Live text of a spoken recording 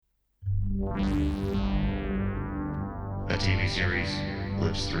A TV series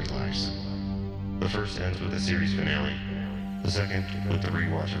lives three lives. The first ends with the series finale, the second with the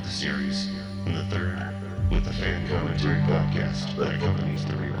rewatch of the series, and the third with the fan commentary podcast that accompanies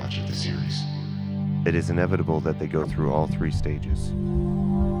the rewatch of the series. It is inevitable that they go through all three stages.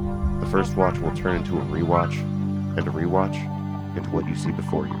 The first watch will turn into a rewatch, and a rewatch into what you see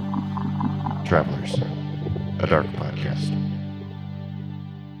before you. Travelers, a dark podcast.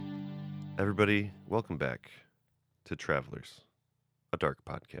 Everybody, welcome back to Travelers, a dark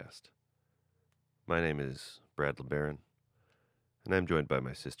podcast. My name is Brad LeBaron, and I'm joined by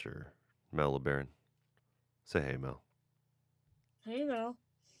my sister, Mel LeBaron. Say hey, Mel. Hey, Mel.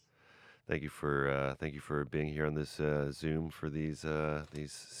 Thank you for being here on this Zoom for these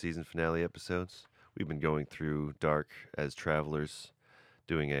season finale episodes. We've been going through Dark as travelers,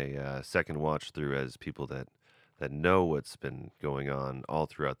 doing a second watch through as people that know what's been going on all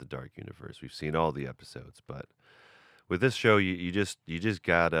throughout the Dark universe. We've seen all the episodes, but with this show, you just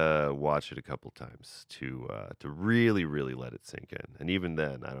gotta watch it a couple times to really let it sink in. And even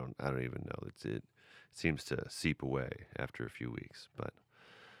then, I don't even know. It seems to seep away after a few weeks, but.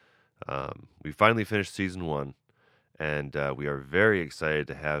 We finally finished season 1, and we are very excited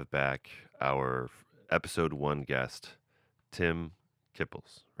to have back our episode 1 guest, Tim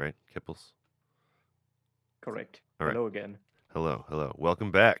Kipples, right? Kipples? Correct. All right. Hello again. Hello. Welcome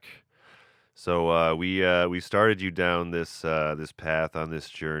back. So we started you down this path on this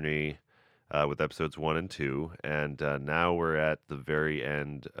journey with episodes 1 and 2, and now we're at the very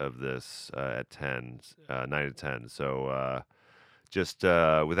end of this at 9 to 10. So. Just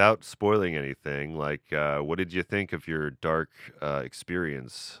without spoiling anything, what did you think of your Dark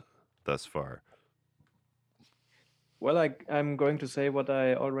experience thus far? Well, I'm going to say what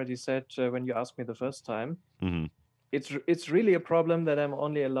I already said when you asked me the first time. Mm-hmm. It's really a problem that I'm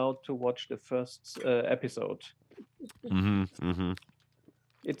only allowed to watch the first episode. Mm-hmm.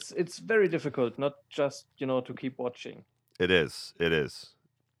 It's very difficult, not just to keep watching. It is.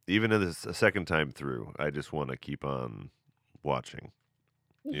 Even in this a second time through, I just want to keep on watching.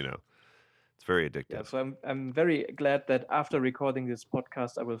 It's very addictive. Yeah, so I'm very glad that after recording this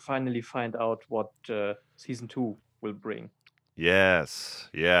podcast, I will finally find out what season 2 will bring. Yes.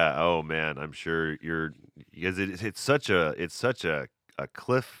 Yeah. Oh man, I'm sure you're because it's such a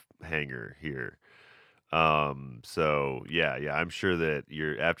cliffhanger here. So yeah, I'm sure that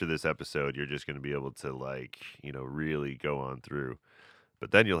after this episode, you're just going to be able to really go on through. But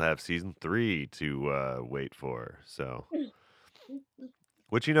then you'll have season 3 to wait for. So,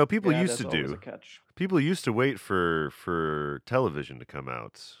 which people used to do. People used to wait for television to come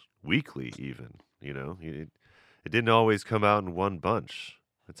out weekly, even. It didn't always come out in one bunch.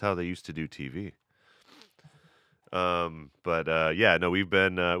 That's how they used to do TV.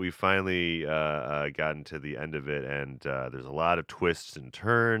 We've finally gotten to the end of it, and there's a lot of twists and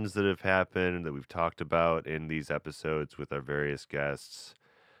turns that have happened that we've talked about in these episodes with our various guests,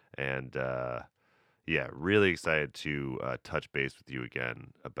 and really excited to touch base with you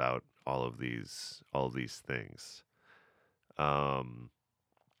again about all of these things. We're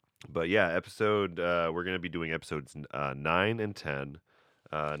going to be doing episodes 9 and 10.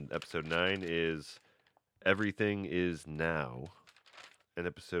 Episode 9 is Everything is Now, and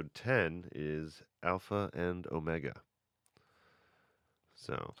episode 10 is Alpha and Omega.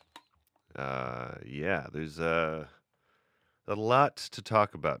 So, there's a lot to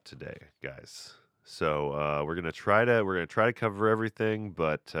talk about today, guys. So we're gonna try to cover everything,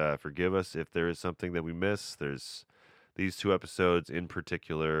 but forgive us if there is something that we miss. There's these 2 episodes in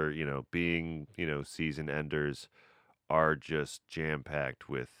particular, being season enders, are just jam packed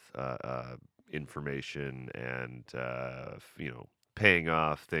with information and paying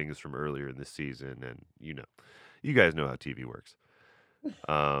off things from earlier in the season, and you guys know how TV works.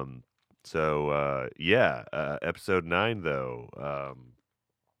 Episode 9 though,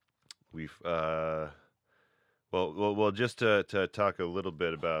 we've just to talk a little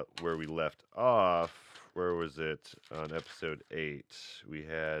bit about where we left off. Where was it on episode 8? We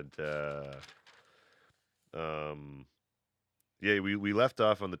had we left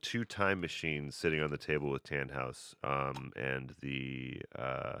off on the 2 time machines sitting on the table with Tannhaus, and the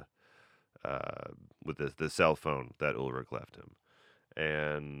with the cell phone that Ulrich left him.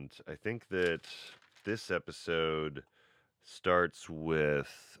 And I think that this episode starts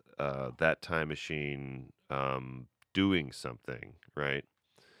with that time machine doing something, right?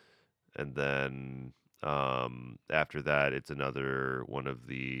 And then after that, it's another one of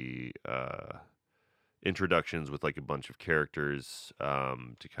the introductions with like a bunch of characters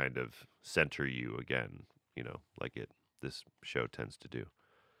to kind of center you again, like this show tends to do.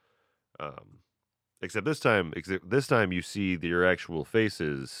 Except this time you see your actual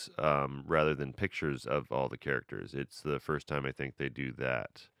faces rather than pictures of all the characters. It's the first time I think they do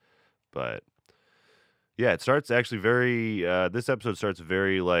that. But yeah, it starts actually very. This episode starts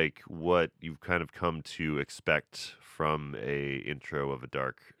very like what you've kind of come to expect from a intro of a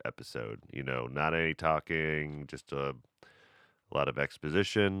Dark episode. Not any talking, just a lot of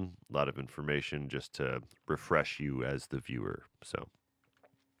exposition, a lot of information, just to refresh you as the viewer. So,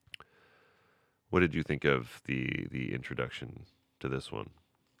 what did you think of the introduction to this one?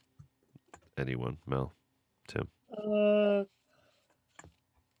 Anyone? Mel? Tim? Uh,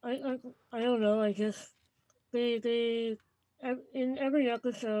 I, I don't know. I guess in every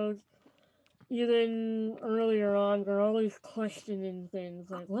episode, even earlier on, they're always questioning things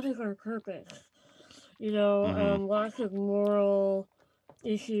like, what is our purpose? Mm-hmm. Lots of moral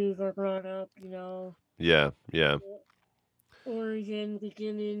issues are brought up. Yeah, yeah. Origin,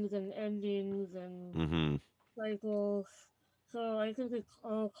 beginnings, and endings, and Mm-hmm. cycles. So I think it's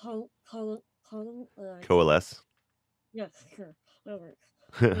all Coalesce. yes, sure, that works.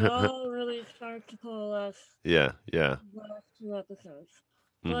 They all really start to coalesce Yeah, yeah. the last two episodes.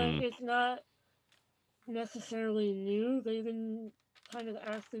 But Mm-hmm. it's not necessarily new. They've been kind of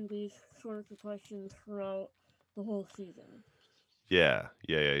asking these sorts of questions throughout the whole season. Yeah,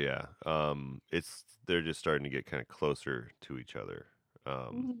 yeah, yeah, yeah. They're just starting to get kind of closer to each other.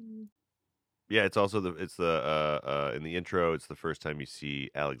 Mm-hmm. Yeah, it's also in the intro, it's the first time you see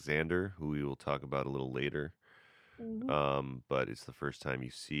Alexander, who we will talk about a little later. Mm-hmm. But it's the first time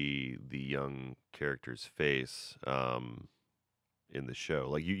you see the young character's face in the show.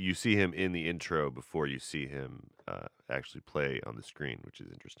 Like you see him in the intro before you see him actually play on the screen, which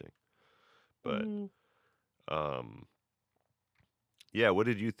is interesting. But Mm-hmm. Yeah, what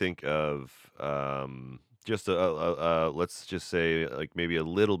did you think of just let's just say like maybe a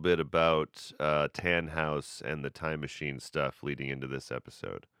little bit about Tannhaus and the time machine stuff leading into this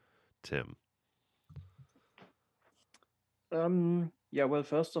episode, Tim? Yeah, well,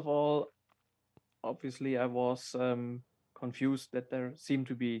 first of all, obviously I was confused that there seemed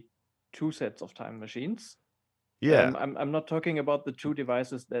to be two sets of time machines. Yeah, I'm not talking about the two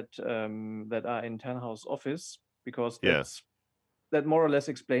devices that are in Tannhaus' office, because yeah. that more or less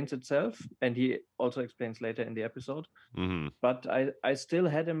explains itself, and he also explains later in the episode. Mm-hmm. But I still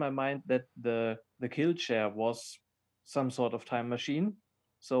had in my mind that the kill chair was some sort of time machine.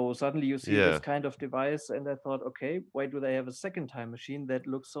 So suddenly you see this Yeah, kind of device, and I thought, okay, why do they have a second time machine that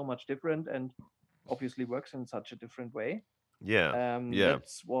looks so much different and obviously works in such a different way? yeah, yeah,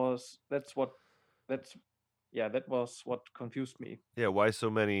 That's yeah, that was what confused me. yeah. Why so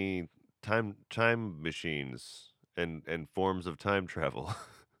many time machines and forms of time travel?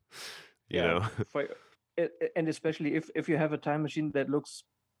 you Yeah, know? and especially if you have a time machine that looks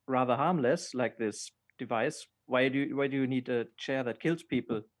rather harmless like this device, why do you need a chair that kills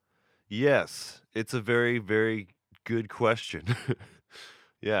people? Yes, it's a very, very good question.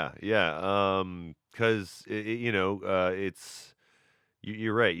 Yeah, yeah. Because it's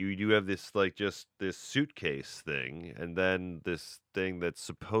you're right. You do have this like just this suitcase thing, and then this thing that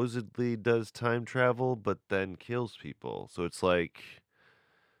supposedly does time travel, but then kills people. So it's like,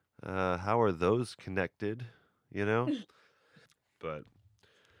 how are those connected? You know? But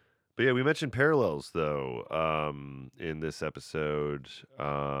yeah, we mentioned parallels though in this episode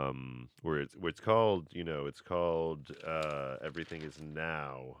where it's called, Everything Is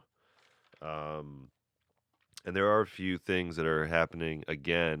Now. Um and there are a few things that are happening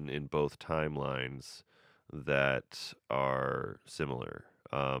again in both timelines that are similar.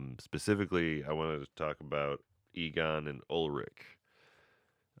 Specifically, I wanted to talk about Egon and Ulrich.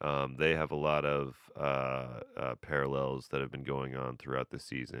 They have a lot of parallels that have been going on throughout the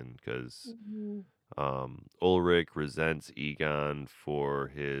season because Mm-hmm. Ulrich resents Egon for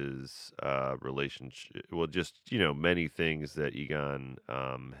his relationship. Well, just many things that Egon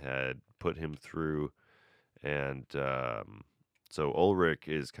had put him through, and so Ulrich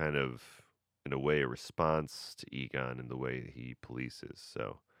is kind of, in a way, a response to Egon in the way he polices.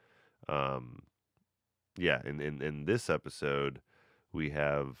 So, um, yeah, in this episode, we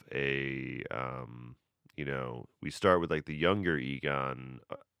have we start with like the younger Egon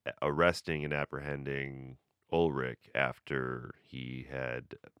arresting and apprehending Ulrich after he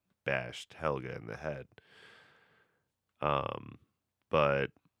had bashed Helga in the head. But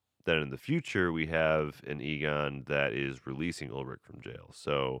then in the future, we have an Egon that is releasing Ulrich from jail.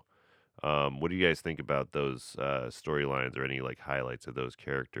 So, what do you guys think about those storylines, or any like highlights of those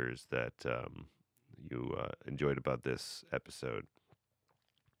characters that you enjoyed about this episode?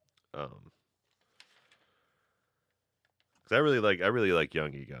 'Cause I really like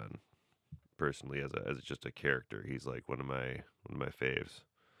young Egon. personally as just a character. He's like one of my faves.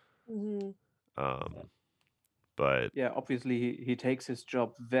 Mm-hmm. But Yeah, obviously he takes his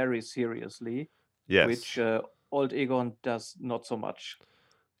job very seriously, which yes, old Aegon does not so much.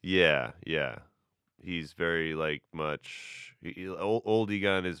 yeah, yeah. He's very like much. Old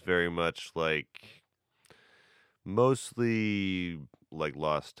Egon is very much like mostly like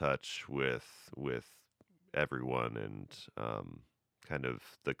lost touch with everyone and kind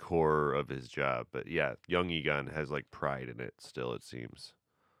of the core of his job. But yeah, young Egon has like pride in it still, it seems.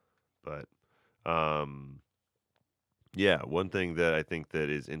 But um yeah, one thing that I think that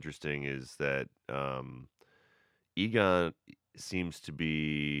is interesting is that Egon seems to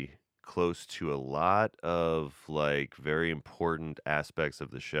be close to a lot of like very important aspects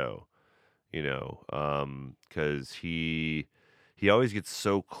of the show, you know, because he always gets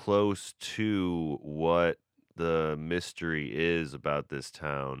so close to what the mystery is about this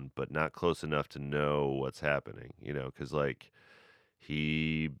town, but not close enough to know what's happening, you know, because like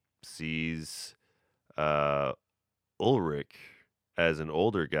he sees uh Ulrich as an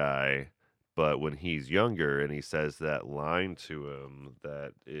older guy, but when he's younger and he says that line to him,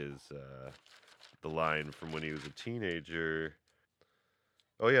 that is the line from when he was a teenager.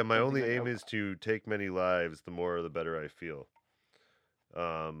 Oh yeah, my Something only like aim is to take many lives. The more, the better I feel.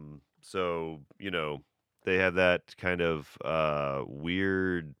 So you know, they have that kind of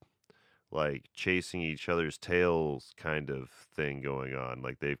weird, like chasing each other's tails kind of thing going on.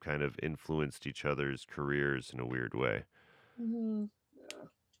 Like they've kind of influenced each other's careers in a weird way. Mm-hmm.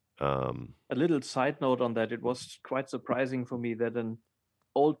 A little side note on that, it was quite surprising for me that an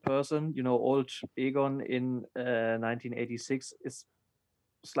old person, old Aegon in 1986 is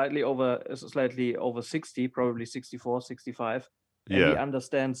slightly over 60, probably 64, 65, and he Yeah.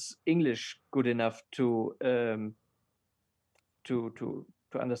 understands English good enough to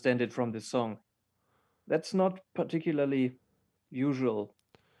understand it from this song. That's not particularly usual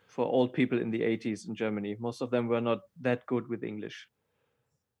for old people in the 80s in Germany. Most of them were not that good with English.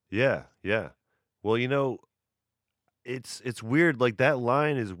 Yeah, yeah. Well, you know, it's weird. Like that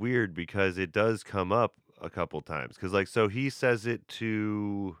line is weird because it does come up a couple times. Because like, so he says it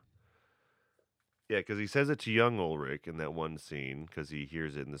to, yeah, because he says it to young Ulrich in that one scene because he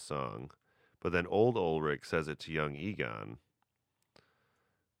hears it in the song, but then old Ulrich says it to young Egon.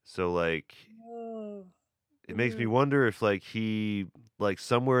 So like, Oh. it makes me Mm-hmm. wonder if like he, like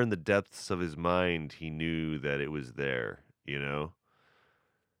somewhere in the depths of his mind, he knew that it was there. You know.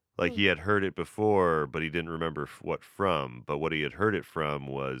 Like he had heard it before, but he didn't remember what from. But what he had heard it from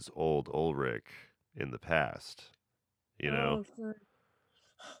was old Ulrich in the past, you know? Oh, sure.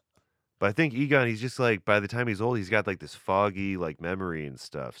 But I think Egon, he's just like, by the time he's old, he's got like this foggy like memory and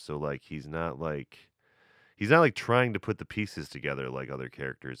stuff. So like he's not like trying to put the pieces together like other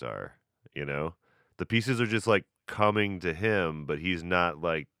characters are, you know? The pieces are just like coming to him, but he's not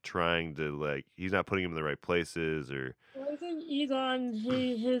like trying to like he's not putting them in the right places or Well, I think Egon,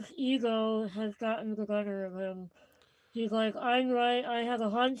 his ego has gotten the better of him. He's like, I'm right, I have a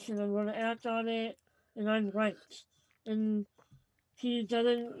hunch, and I'm going to act on it, and I'm right. And he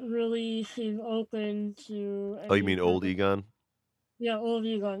doesn't really seem open to Oh, you any mean kind old of, Egon? yeah, old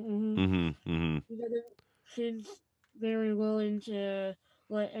Egon. Mhm. Mhm. He doesn't seem very willing to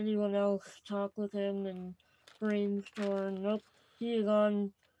let anyone else talk with him and brainstorm. Nope, he is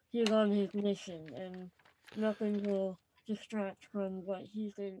on he is on his mission, and nothing will distract from what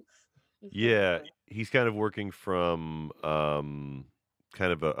he thinks is Yeah, better. he's kind of working from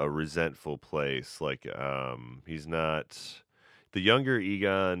kind of a resentful place. Like he's not the younger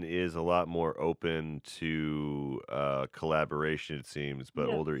Egon is a lot more open to collaboration it seems, but Yeah.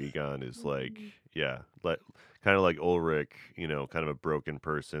 older Egon is like Mhm. yeah, like kind of like Ulrich, you know, kind of a broken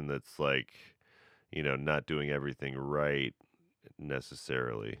person that's like, you know, not doing everything right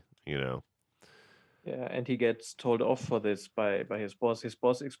necessarily, you know. Yeah, and he gets told off for this by his boss. His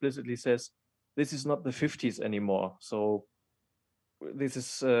boss explicitly says, "This is not the 50s anymore. So this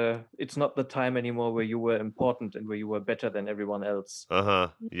is it's not the time anymore where you were important and where you were better than everyone else."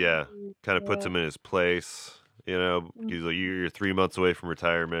 Uh-huh. Yeah. Mhm. Kind of puts Yeah. him in his place. You know, he's like, Mhm. you're 3 months away from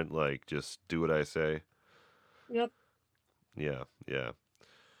retirement. Like, just do what I say. Yep. Yeah. Yeah.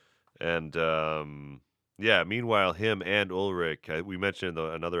 And, yeah, meanwhile, him and Ulrich, we mentioned in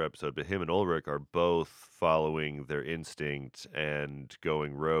another episode, but him and Ulrich are both following their instinct and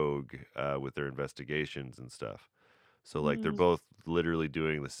going rogue with their investigations and stuff. So, like, they're Mhm. both literally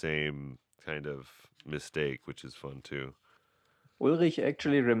doing the same kind of mistake, which is fun too. Ulrich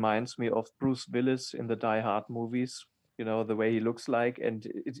actually reminds me of Bruce Willis in the Die Hard movies. The way he looks like, and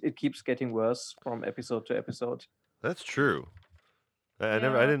it keeps getting worse from episode to episode. That's true. I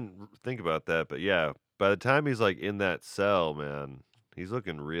didn't think about that, but yeah, by the time he's like in that cell, man, he's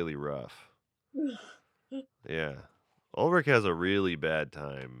looking really rough. Yeah. Ulrich has a really bad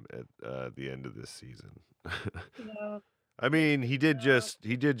time at the end of this season. Yeah. I mean, he did just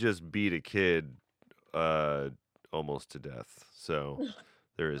beat a kid almost to death. So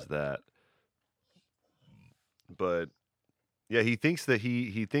there is that. But yeah, he thinks that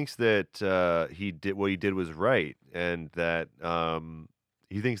he thinks that he did what he did was right, and that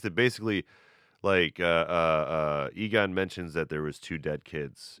he thinks that basically, like Egon mentions that there was 2 dead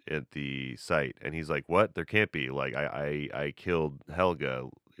kids at the site, and he's like, "What? There can't be. Like I killed Helga.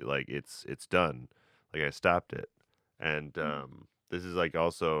 Like it's done. Like I stopped it." And this is like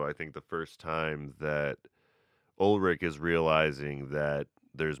also I think the first time that Ulrich is realizing that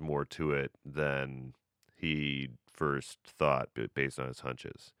there's more to it than he first thought, based on his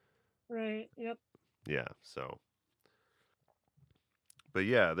hunches. Right. Yep. Yeah. So, but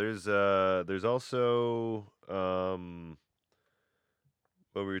yeah, there's also what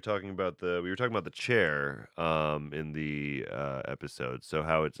we were talking about the chair in the episode. So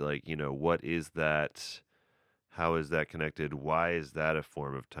how it's like, what is that? How is that connected? Why is that a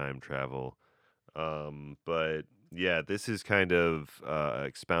form of time travel? But yeah, this is kind of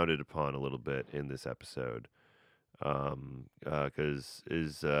expounded upon a little bit in this episode. Because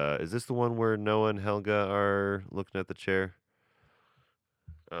is this the one where Noah and Helga are looking at the chair?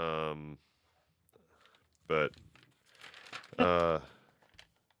 But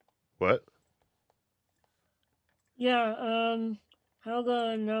what? Yeah. Helga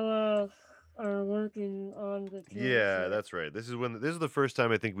and Noah are working on the Yeah, chair. that's right. This is the first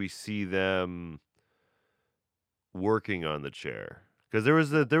time I think we see them working on the chair. Because there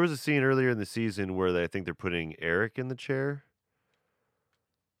was a scene earlier in the season where I think they're putting Eric in the chair,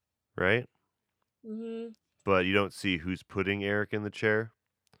 right? Mhm. But you don't see who's putting Eric in the chair.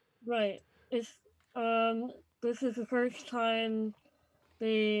 Right. It's this is the first time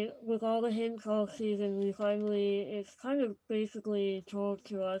with all the hints all season, it's kind of basically told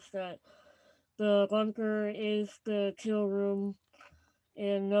to us that the bunker is the kill room,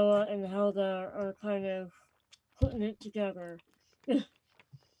 and Noah and Helga are kind of putting it together.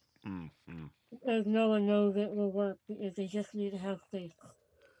 Mm-hmm. As no one knows it will work because they just need to have faith.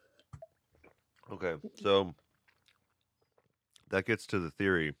 Okay, so that gets to the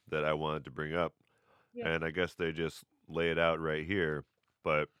theory that I wanted to bring up, and I guess they just lay it out right here.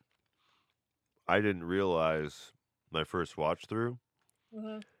 But I didn't realize my first watch through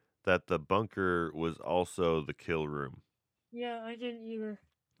that the bunker was also the kill room. Yeah, I didn't either.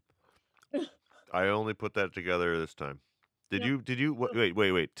 I only put that together this time. Did you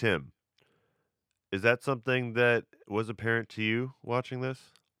wait, Tim? Is that something that was apparent to you watching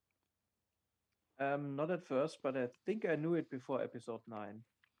this? Not at first, but I think I knew it before episode 9.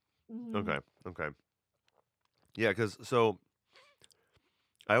 Okay. Yeah, because so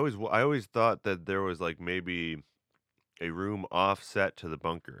I always thought that there was like maybe a room offset to the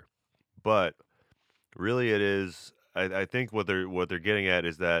bunker, but really it is. I think what they're getting at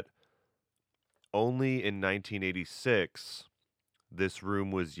is that only in 1986 this room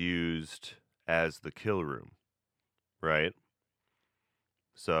was used as the kill room, right?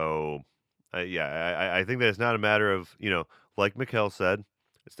 So, I think that it's not a matter of, like Mikkel said,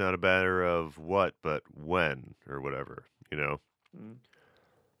 it's not a matter of what, but when or whatever,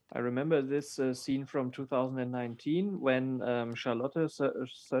 I remember this scene from 2019 when Charlotte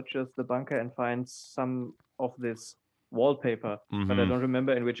searches the bunker and finds some of this wallpaper, but I don't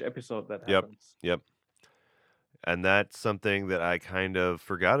remember in which episode that happens. Yep. And that's something that I kind of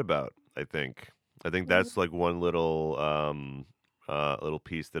forgot about, I think. I think that's like one little little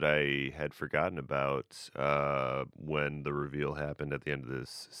piece that I had forgotten about when the reveal happened at the end of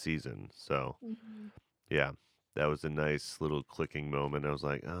this season. So, yeah, that was a nice little clicking moment. I was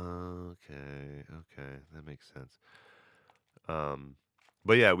like, oh, okay, that makes sense.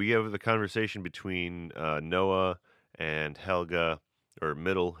 But yeah, we have the conversation between Noah and Helga, or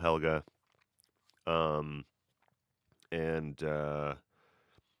middle Helga, and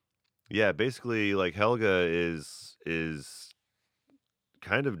yeah, basically, like Helga is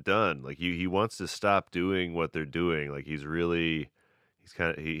kind of done. Like he wants to stop doing what they're doing. Like he's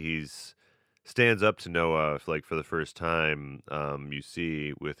kind of he's stands up to Noah for the first time you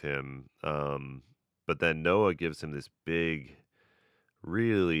see with him. But then Noah gives him this big,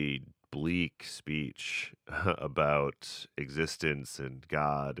 really bleak speech about existence and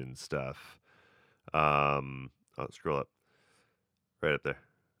God and stuff. I'll scroll up right up there.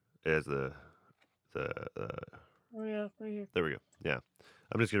 As the Oh yeah, right here. there we go. Yeah,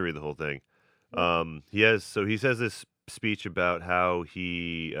 I'm just gonna read the whole thing. Yeah. He says this speech about how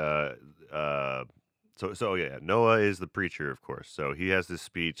he Noah is the preacher, of course. So he has this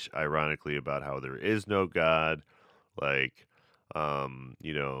speech ironically about how there is no God, like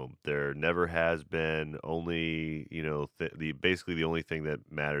there never has been, only, basically the only thing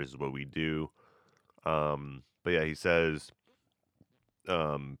that matters is what we do. But yeah, he says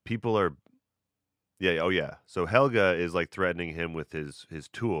people are so Helga is like threatening him with his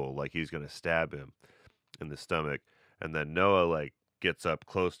tool, like he's gonna stab him in the stomach, and then Noah like gets up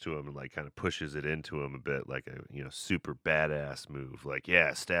close to him and like kind of pushes it into him a bit, like a super badass move, like,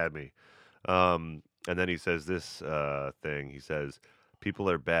 yeah, stab me. And then he says this thing. He says, "People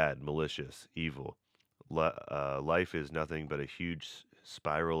are bad, malicious, evil. Life is nothing but a huge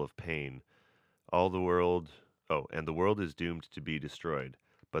spiral of pain. And the world is doomed to be destroyed.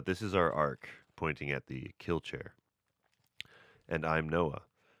 But this is our ark," pointing at the kill chair. "And I'm Noah.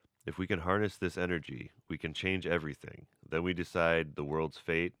 If we can harness this energy, we can change everything. Then we decide the world's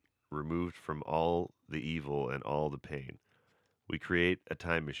fate, removed from all the evil and all the pain. We create a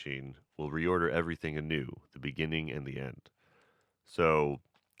time machine. We'll reorder everything anew, the beginning and the end." So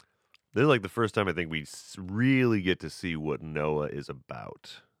this is like the first time I think we really get to see what Noah is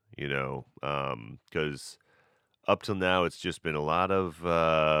about, because up till now it's just been a lot of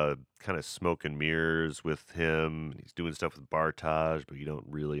kind of smoke and mirrors with him. He's doing stuff with Bartaj, but you don't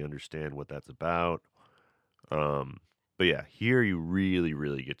really understand what that's about. But yeah, here you really,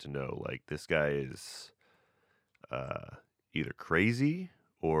 really get to know, like, this guy is either crazy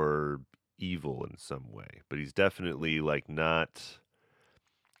or evil in some way, but he's definitely like not.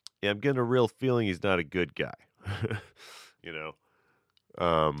 Yeah, I'm getting a real feeling he's not a good guy. you know.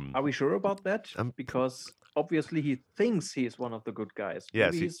 Are we sure about that? Because obviously he thinks he's one of the good guys.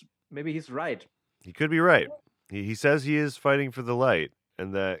 Yes, maybe he's right. He could be right. He says he is fighting for the light,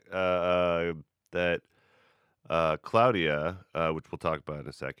 and that Claudia, which we'll talk about in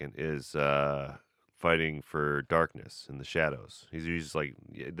a second, is fighting for darkness and the shadows. He uses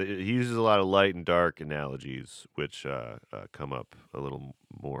a lot of light and dark analogies, which come up a little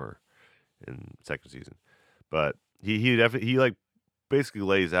more in second season. But he definitely like basically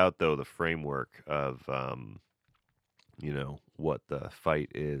lays out, though, the framework of what the fight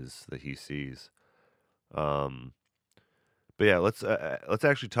is that he sees. But yeah, let's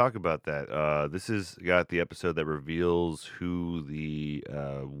actually talk about that. This is got the episode that reveals who the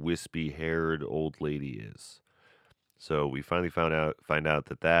wispy-haired old lady is. So we finally find out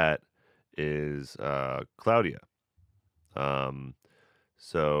that is Claudia.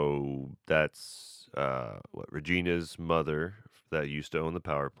 So that's Regina's mother that used to own the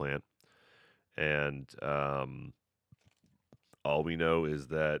power plant, and all we know is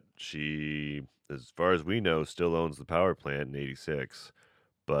that she, as far as we know, still owns the power plant in '86,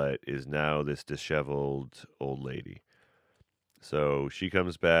 but is now this disheveled old lady. So she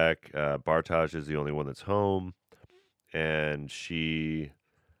comes back. Bartaj is the only one that's home, and she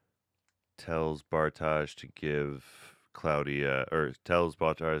tells Bartaj to give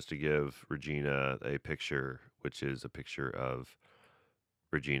Regina a picture, which is a picture of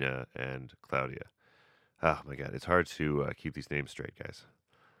Regina and Claudia. Oh my God, it's hard to keep these names straight, guys.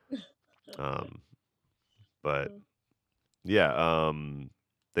 But yeah,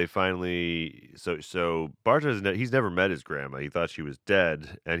 they finally so Bartaj, he's never met his grandma. He thought she was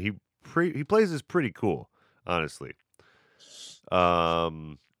dead, and he plays this pretty cool, honestly.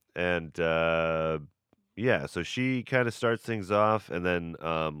 And yeah, so she kind of starts things off, and then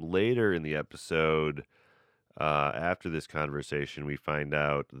later in the episode, after this conversation, we find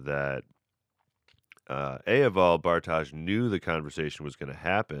out that A of all, Bartaj knew the conversation was going to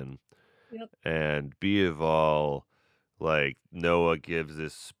happen. Yep. And B of all, like, Noah gives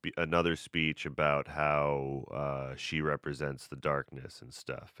this another speech about how she represents the darkness and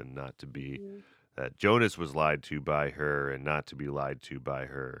stuff, and not to be that Jonas was lied to by her, and not to be lied to by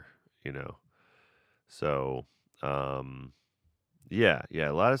her, So, yeah,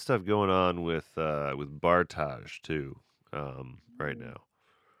 a lot of stuff going on with Bartaj too, right now.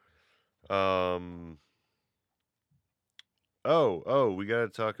 We got to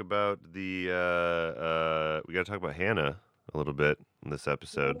talk about Hannah a little bit in this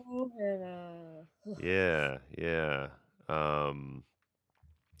episode. Oh, Hannah. Yeah.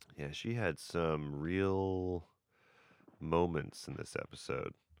 Yeah, she had some real moments in this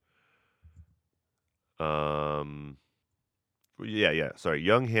episode. Sorry,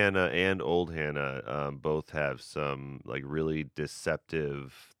 young Hannah and old Hannah both have some like really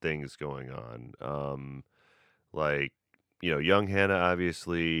deceptive things going on. Like, young Hannah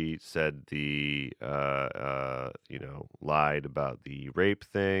obviously said lied about the rape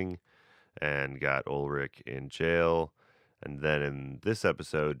thing, and got Ulrich in jail. And then in this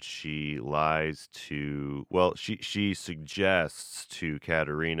episode, she lies to, well, she suggests to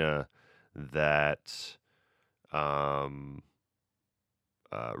Katerina that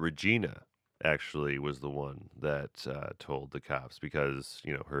Regina actually was the one that told the cops, because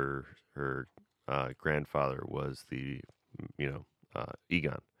her grandfather was the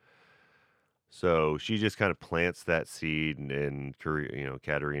Egon. So she just kind of plants that seed in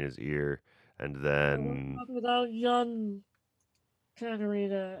Katerina's ear, and We're then talking about young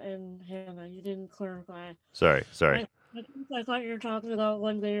Katerina and Hannah. You didn't clarify. sorry. I thought you were talking about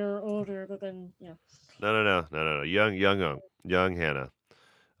when they were older, but then yeah. No. Young Hannah.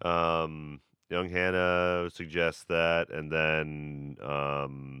 Young Hannah suggests that, and then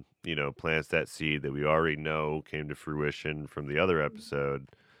plants that seed that we already know came to fruition from the other episode.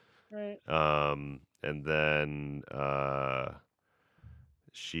 Right. And then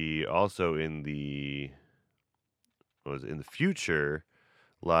she also in the future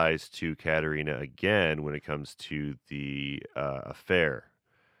lies to Katerina again when it comes to the affair.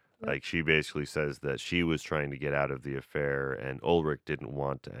 Yep. Like, she basically says that she was trying to get out of the affair and Ulrich didn't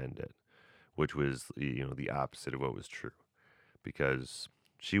want to end it, which was the opposite of what was true, because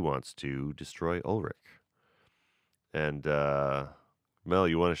she wants to destroy Ulrich. And Mel,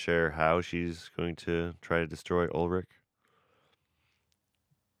 you want to share how she's going to try to destroy Ulrich?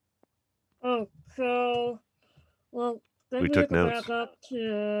 Oh, so well, then We we have took to notes. back up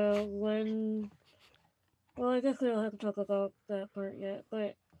to when. Well, I guess we don't have to talk about that part yet,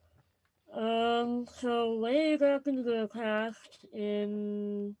 but so way back into the past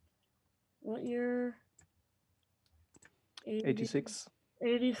in what year? 86.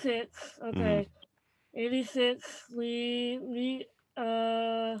 86. Okay. 86. We meet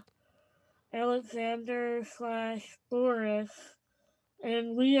Alexander / Boris,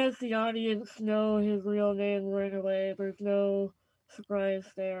 and we as the audience know his real name right away. There's no surprise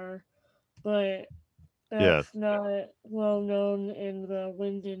there, but Yeah. that's not well known in the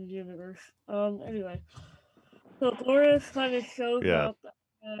Linden universe. Anyway, so Boris kind of shows Yeah. up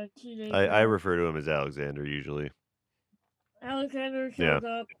a teenager. I refer to him as Alexander usually. Alexander shows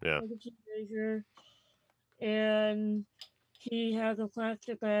up as a teenager, and he has a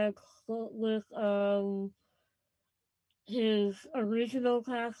plastic bag with his original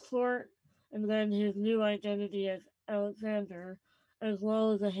passport and then his new identity as Alexander, as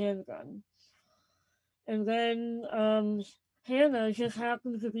well as a handgun. And then Hannah just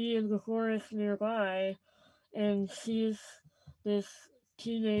happens to be in the forest nearby and sees this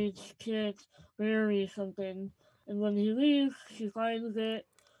teenage kid bury something. And when he leaves, she finds it,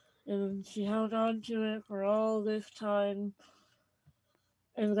 and she held on to it for all this time.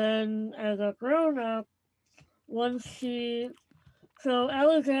 And then, as a grown up, once so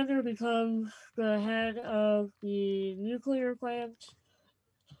Alexander becomes the head of the nuclear plant,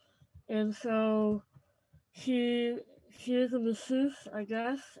 and so she is a masseuse, I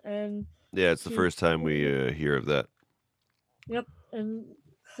guess, and yeah, it's the first time we hear of that. Yep, and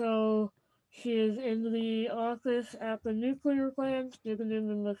so she is in the office at the nuclear plant, giving him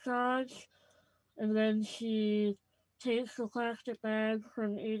a massage, and then she takes the plastic bag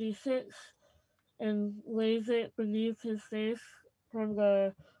from 86 and lays it beneath his face from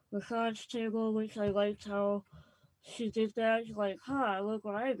the massage table, which I liked how she did that. She's like, look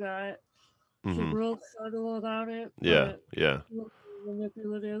what I got. She's real subtle about it, Yeah.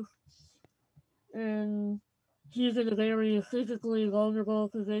 manipulative. And he's in a very physically vulnerable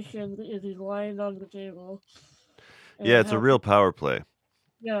position as he's lying on the table. Yeah, it's a real power play.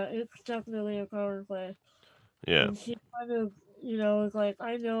 Yeah, it's definitely a power play. Yeah. And she kind of, is like,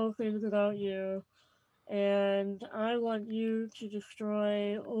 I know things about you, and I want you to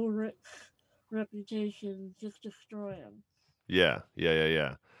destroy Ulrich's reputation. Just destroy him. Yeah.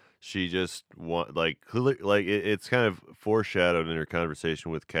 She just it's kind of foreshadowed in her conversation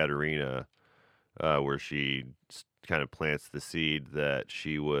with Katerina, where she kind of plants the seed that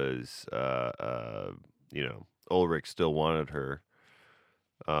she was, Ulrich still wanted her.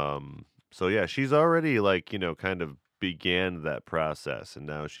 So yeah, she's already kind of began that process, and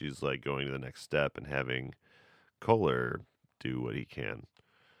now she's going to the next step and having Kohler do what he can.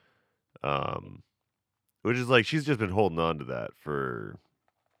 Which is she's just been holding on to that for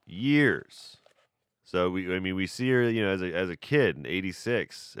years. So we see her, as a kid in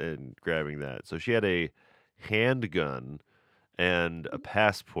 '86 and grabbing that. So she had a handgun and a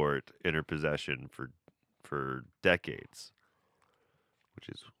passport in her possession for decades, which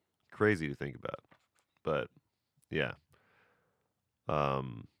is crazy to think about. But yeah.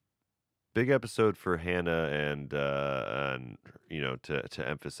 big episode for Hannah, and to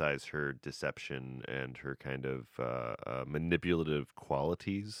emphasize her deception and her kind of manipulative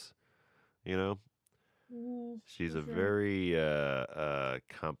qualities. You know, she's For a sure. very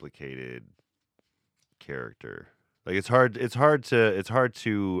complicated character. Like it's hard to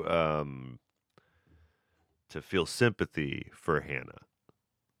feel sympathy for Hannah,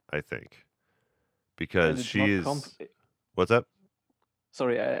 I think, And because it's she not is. What's up?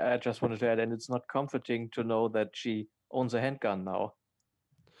 sorry, I just wanted to add, and it's not comforting to know that she owns a handgun now.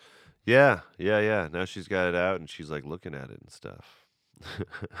 Yeah, yeah, yeah. Now she's got it out and she's like looking at it and stuff.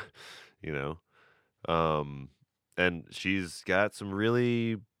 you know. And she's got some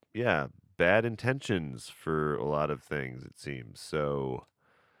really, yeah, bad intentions for a lot of things, it seems. So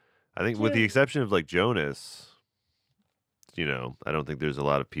I think with the Too. exception of like Jonas, I don't think there's a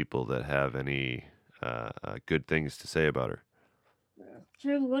lot of people that have any good things to say about her.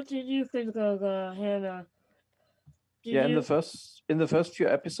 Tim, what did you think of Hannah? Did Yeah, you? in the first few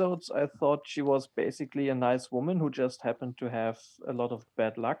episodes, I thought she was basically a nice woman who just happened to have a lot of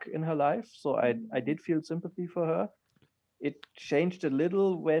bad luck in her life. So I did feel sympathy for her. It changed a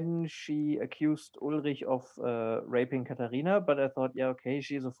little when she accused Ulrich of raping Katharina, but I thought, yeah, okay,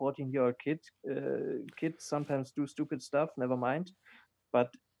 she's a 14-year-old kid. Kids sometimes do stupid stuff, never mind.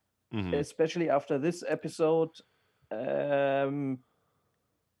 But especially after this episode,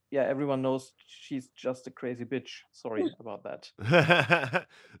 yeah, everyone knows she's just a crazy bitch. Sorry about that.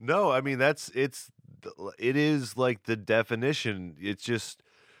 No, I mean it is like the definition. It's just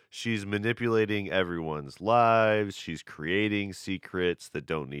she's manipulating everyone's lives. She's creating secrets that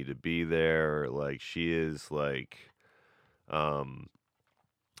don't need to be there. Like she is like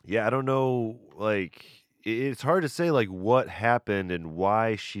yeah, I don't know, like it's hard to say like what happened and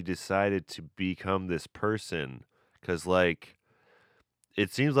why she decided to become this person, cuz like it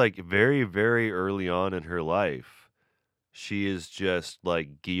seems like very, very early on in her life, she is just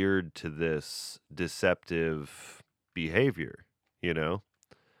like geared to this deceptive behavior, you know?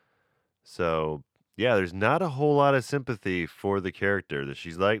 So, yeah, there's not a whole lot of sympathy for the character. That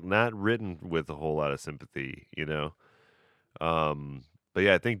she's like not written with a whole lot of sympathy, you know? Um, but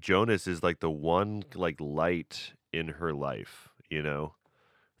yeah, I think Jonas is like the one like light in her life, you know?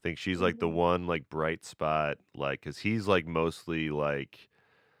 I think she's like the one like bright spot, like, cause he's like mostly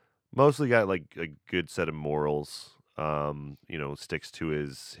got like a good set of morals. Sticks to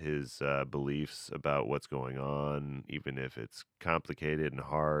his beliefs about what's going on, even if it's complicated and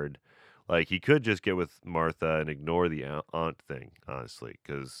hard. Like he could just get with Martha and ignore the aunt thing, honestly,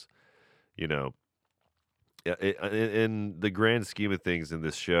 because you know, in the grand scheme of things in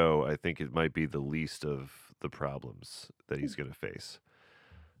this show, I think it might be the least of the problems that he's going to face.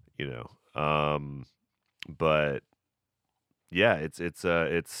 You know, but yeah, it's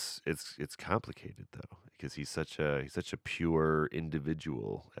complicated though, because he's such a pure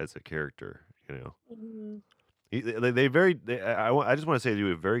individual as a character. You know, I just want to say they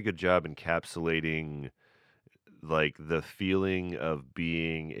do a very good job encapsulating like the feeling of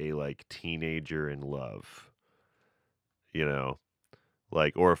being a like teenager in love. You know,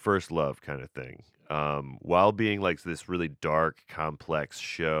 like or a first love kind of thing. While being like this really dark, complex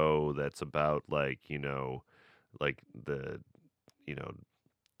show that's about like the you know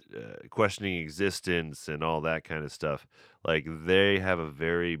questioning existence and all that kind of stuff. Like they have a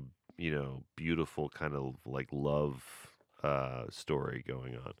very beautiful kind of like love story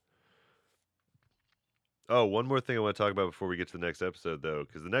going on. Oh, one more thing I want to talk about before we get to the next episode, though,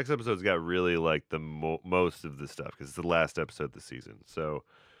 because the next episode's got really like the most of the stuff because it's the last episode of the season. So,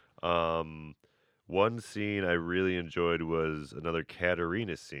 one scene I really enjoyed was another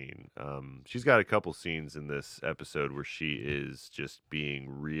Katerina scene. She's got a couple scenes in this episode where she is just being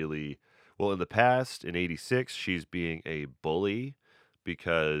really well. In the past, in '86, she's being a bully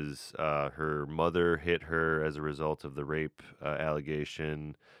because her mother hit her as a result of the rape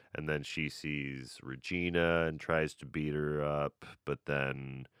allegation. And then she sees Regina and tries to beat her up, but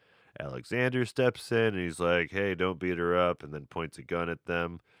then Alexander steps in and he's like, "Hey, don't beat her up," and then points a gun at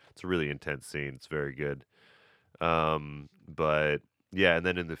them. It's a really intense scene. It's very good. But yeah, and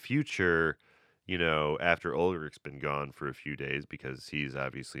then in the future, after Ulrich's been gone for a few days because he's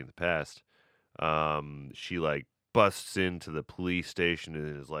obviously in the past, she like busts into the police station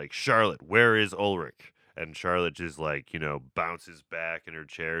and is like, "Charlotte, where is Ulrich?" And Charlotte just like, bounces back in her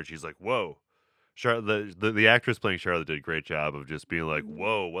chair. She's like, "Whoa." Charlotte, the actress playing Charlotte did a great job of just being like,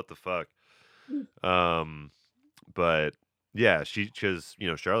 "Whoa, what the fuck?" But yeah, because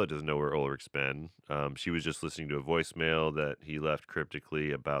Charlotte doesn't know where Ulrich's been. She was just listening to a voicemail that he left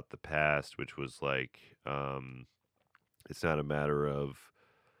cryptically about the past, which was like, it's not a matter of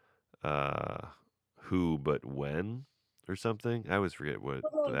who but when or something. I always forget what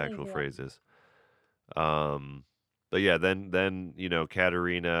the actual phrase is. But yeah, then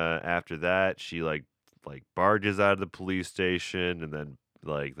Katerina, after that, she like barges out of the police station, and then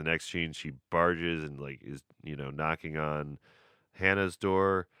like the next scene she barges and like is knocking on Hannah's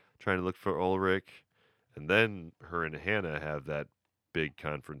door trying to look for Ulrich, and then her and Hannah have that big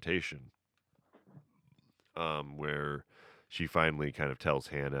confrontation where she finally kind of tells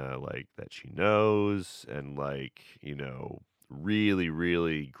Hannah like that she knows, and like really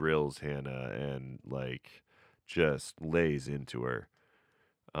really grills Hannah and like just lays into her.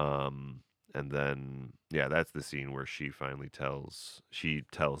 And then yeah, that's the scene where she finally tells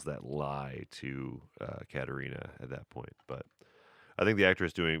that lie to Katerina at that point. But I think the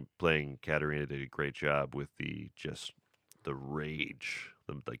actress playing Katerina did a great job with the rage,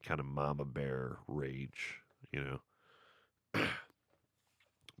 the like kind of mama bear rage,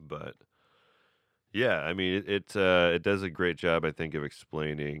 But yeah, I mean it does a great job, I think, of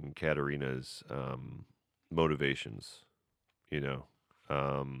explaining Katerina's motivations. You know,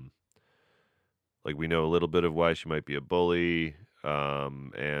 like we know a little bit of why she might be a bully,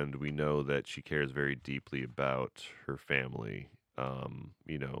 and we know that she cares very deeply about her family.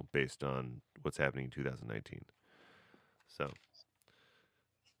 Based on what's happening in 2019. So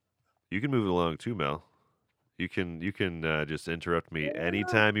you can move it along too, Mel. You can just interrupt me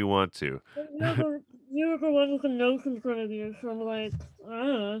anytime you want to. You're the one with the notes in front of you, so I'm like,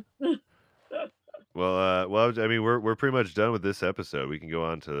 Well, I mean, we're pretty much done with this episode. We can go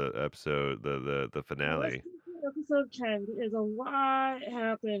on to the episode, the finale. Episode 10 is a lot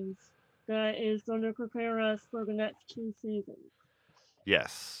happens that is going to prepare us for the next 2 seasons.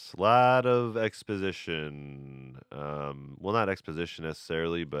 Yes, a lot of exposition. Well, not exposition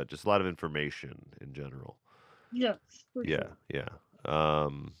necessarily, but just a lot of information in general. Yes, for Yeah, sure. yeah.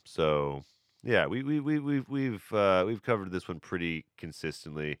 So yeah, we've covered this one pretty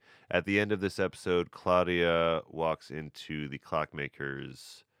consistently. At the end of this episode, Claudia walks into the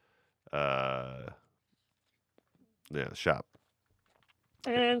clockmaker's shop.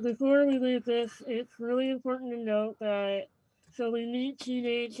 And before we leave this, it's really important to note that so we meet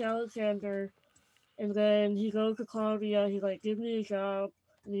teenage Alexander, and then he goes to Claudia. He's like, "Give me a job,"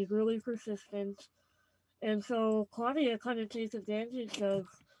 and he's really persistent. And so Claudia kind of takes advantage of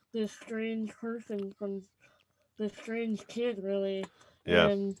this strange person from this strange kid, really. Yeah.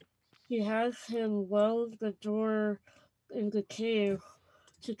 And he has him weld the door in the cave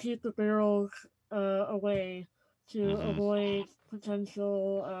to keep the barrels away, to avoid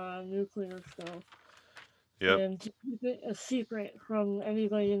potential nuclear stuff. Yep. And to keep it a secret from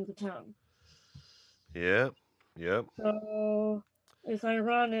anybody in the town. Yep. Yep. So it's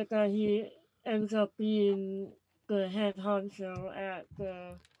ironic that he ends up being the head honcho at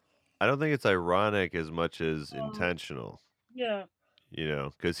the. I don't think it's ironic as much as intentional. Yeah.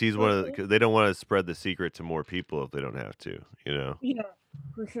 Because he's one of the. They don't want to spread the secret to more people if they don't have to. Yeah,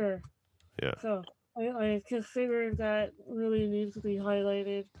 for sure. Yeah. So I just figured that really needs to be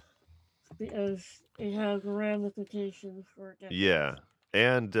highlighted because it has ramifications for decades. Yeah.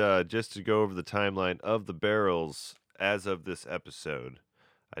 And just to go over the timeline of the barrels as of this episode,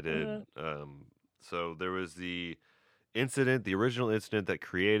 I did. So there was the original incident that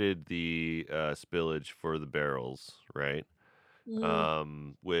created the spillage for the barrels, right?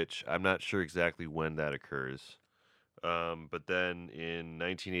 Which I'm not sure exactly when that occurs. But then in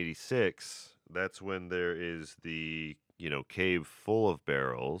 1986, that's when there is the cave full of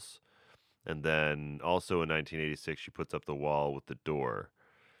barrels. And then also in 1986, she puts up the wall with the door.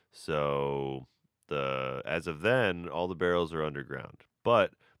 So as of then, all the barrels are underground.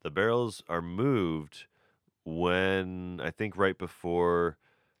 But the barrels are moved when I think right before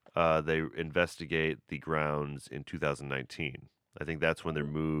they investigate the grounds in 2019. I think that's when they're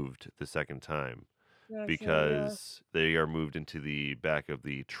moved the second time because they are moved into the back of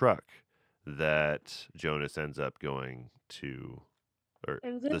the truck that Jonas ends up going to. Or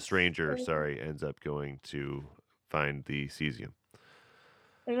the stranger, ends up going to find the cesium.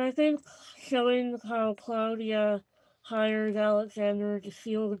 And I think showing how Claudia hires Alexander to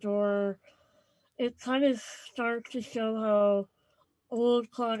seal the door, it kind of starts to show how old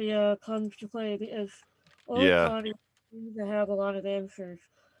Claudia comes to play, because old Claudia seems to have a lot of answers.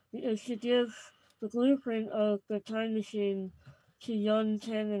 Because she gives the blueprint of the time machine to young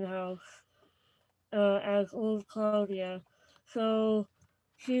Tannenhouse as old Claudia. So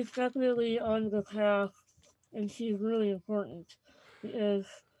she's definitely on the path, and she's really important, because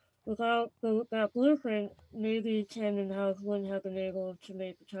without that blueprint, maybe Tannenhouse wouldn't have been able to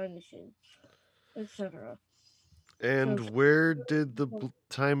make the time machine, etc. And where did the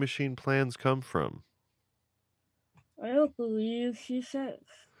time machine plans come from? I don't believe she says.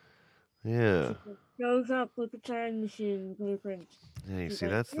 Yeah. She shows up with the time machine blueprint. Yeah, you She's see,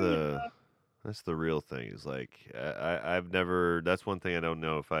 like, that's the real thing. Is like I've never. That's one thing I don't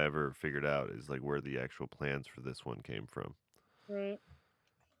know if I ever figured out is like where the actual plans for this one came from. right.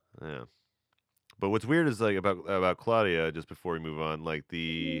 Yeah. But what's weird is like about Claudia. Just before we move on, like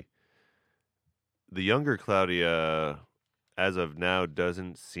the younger Claudia, as of now,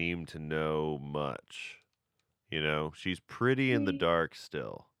 doesn't seem to know much. You know, she's pretty in the dark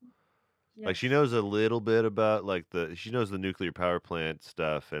still. Like she Yes. knows a little bit about like she knows the nuclear power plant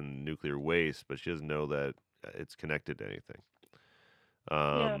stuff and nuclear waste, but she doesn't know that it's connected to anything.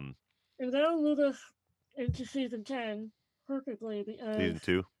 Yeah. And that'll lead us into season 10 perfectly because Season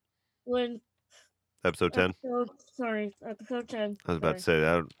 2, when episode 10. Episode 10. I was about to say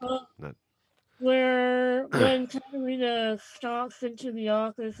that. Not... Where when Katarina stalks into the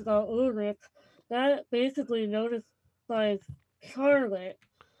office about Ulrich, that basically notifies Charlotte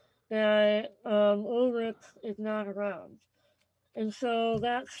that Ulrich is not around. And so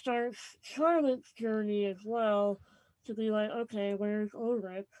that starts Charlotte's journey as well to be like, okay, where's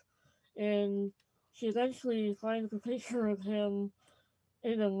Ulrich? And she eventually finds a picture of him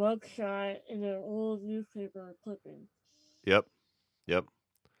in a mugshot in an old newspaper clipping. Yep.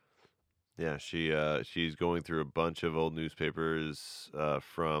 Yeah, she's going through a bunch of old newspapers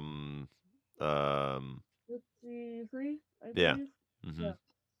from 53, I yeah. believe. Mm-hmm.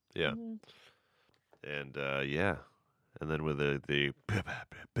 Yeah. Mm-hmm. And and then with the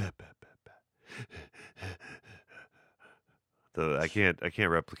I can't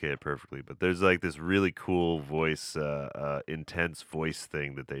replicate it perfectly, but there's like this really cool voice, intense voice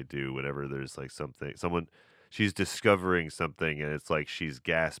thing that they do whenever there's like someone she's discovering something and it's like she's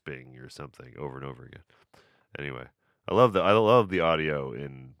gasping or something over and over again. Anyway, I love the audio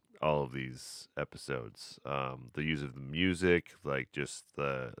in all of these episodes. The use of the music, like just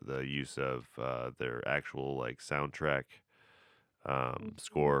the use of their actual like soundtrack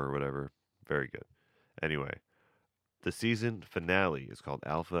score or whatever. Very good. Anyway, the season finale is called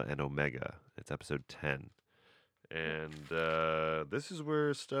Alpha and Omega. It's episode 10. And this is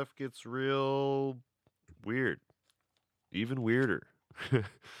where stuff gets real weird. Even weirder. You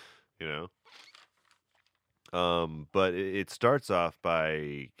know? But it starts off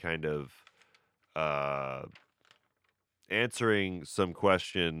by kind of answering some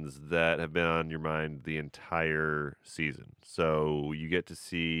questions that have been on your mind the entire season. So you get to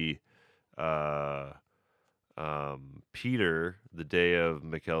see Peter, the day of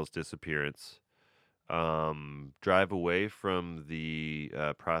Mikkel's disappearance, drive away from the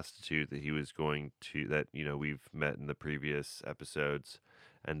prostitute that he was going to, that, you know, we've met in the previous episodes.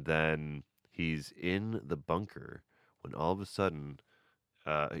 And then he's in the bunker when all of a sudden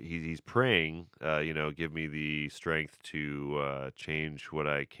he's praying, you know, give me the strength to change what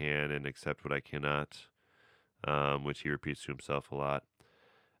I can and accept what I cannot, which he repeats to himself a lot.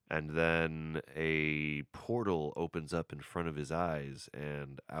 And then a portal opens up in front of his eyes,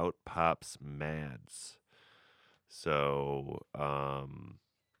 and out pops Mads. So,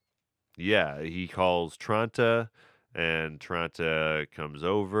 yeah, he calls Tranta, and Tranta comes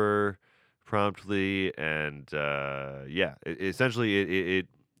over promptly, and essentially it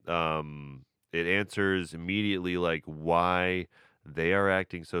answers immediately like why they are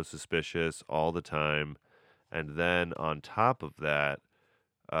acting so suspicious all the time, and then on top of that,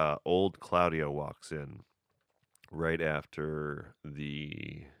 old Claudia walks in right after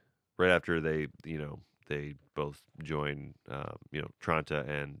they they both join, Tranta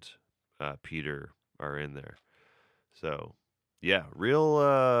and Peter are in there. So, yeah,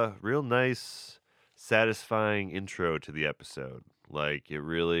 real nice, satisfying intro to the episode. Like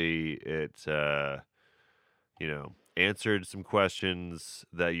answered some questions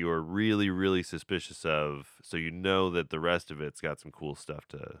that you are really, really suspicious of, so you know that the rest of it's got some cool stuff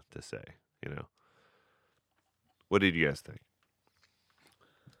to say, you know. What did you guys think?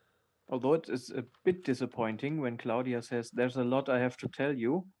 Although it is a bit disappointing when Claudia says, "There's a lot I have to tell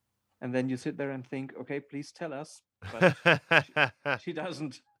you," and then you sit there and think, "Okay, please tell us," but she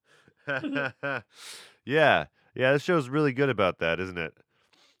doesn't. Yeah, this show's really good about that, isn't it?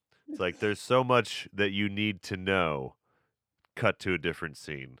 It's like there's so much that you need to know. Cut to a different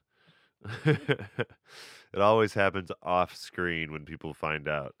scene. It always happens off screen when people find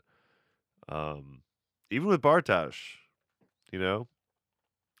out. Even with Bartosz, you know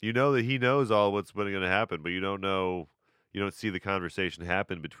that he knows all what's going to happen, but you don't see the conversation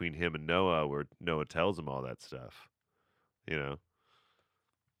happen between him and Noah where Noah tells him all that stuff. You know?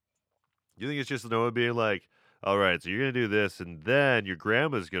 You think it's just Noah being like, all right, so you're gonna do this, and then your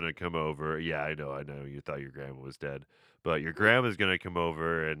grandma's gonna come over. Yeah, I know. You thought your grandma was dead, but your grandma's gonna come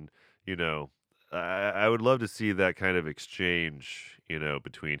over, and you know, I would love to see that kind of exchange,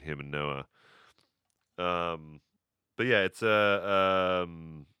 between him and Noah. Um, but yeah, it's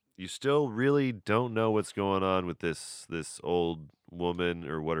you still really don't know what's going on with this old woman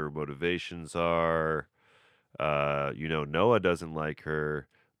or what her motivations are. Noah doesn't like her,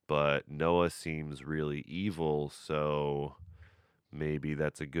 but Noah seems really evil, so maybe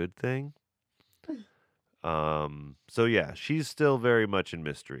that's a good thing. So yeah, she's still very much in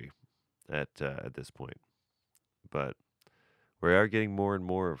mystery at this point, but we are getting more and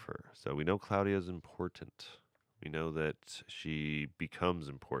more of her. So we know Claudia's important. We know that she becomes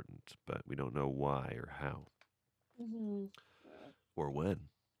important, but we don't know why or how Mm-hmm. or when.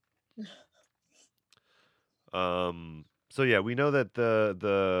 So yeah, we know that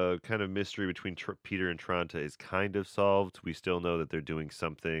the kind of mystery between Peter and Tranta is kind of solved. We still know that they're doing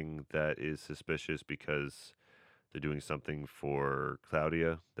something that is suspicious because they're doing something for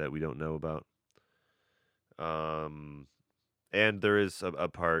Claudia that we don't know about. And there is a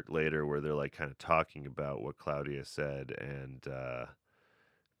part later where they're like kind of talking about what Claudia said, and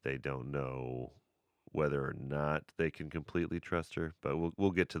they don't know whether or not they can completely trust her. But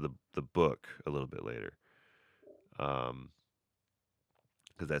we'll get to the book a little bit later. Because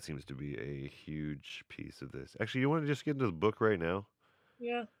that seems to be a huge piece of this. Actually, you want to just get into the book right now?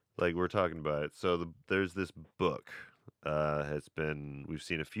 Yeah. Like we're talking about it. So there's this book. We've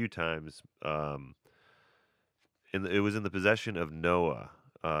seen a few times. It was in the possession of Noah.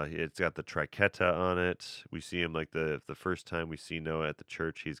 It's got the triqueta on it. We see him like the first time we see Noah at the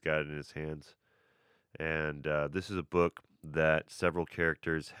church. He's got it in his hands, and this is a book that several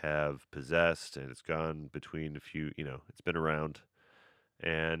characters have possessed, and it's gone between a few. It's been around.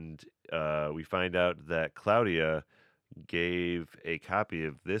 And we find out that Claudia gave a copy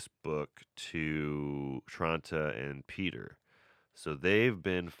of this book to Tranta and Peter. So they've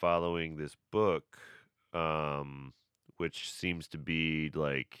been following this book, which seems to be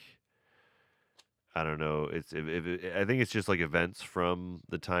like, I don't know. I think it's just like events from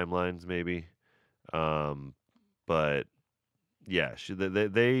the timelines, maybe. But yeah,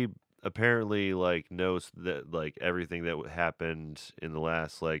 they apparently like knows that like everything that happened in the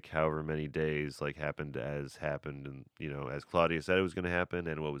last like however many days like happened, and as Claudia said it was going to happen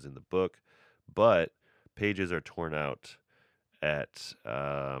and what was in the book, but pages are torn out at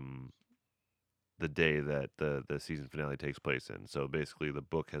the day that the season finale takes place in. So basically the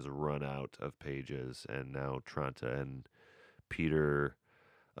book has run out of pages, and now Tranta and Peter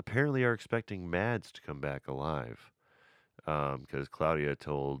apparently are expecting Mads to come back alive. Because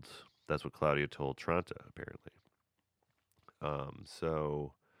that's what Claudia told Tranta, apparently.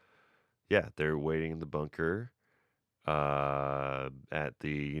 So yeah, they're waiting in the bunker at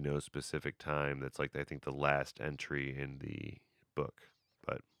the specific time. That's like I think the last entry in the book,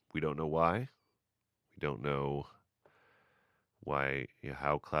 but we don't know why. We don't know why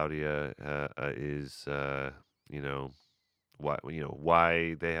how Claudia is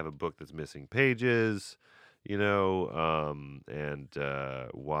why they have a book that's missing pages, and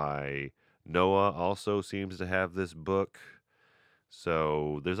why Noah also seems to have this book.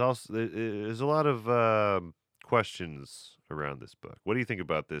 So there's a lot of questions around this book. What do you think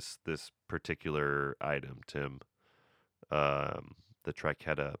about this particular item, Tim? The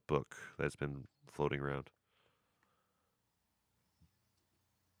Triqueta book that's been floating around.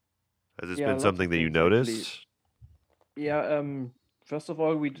 Has this Yeah, been lots of something that you things actually. noticed? Yeah. First of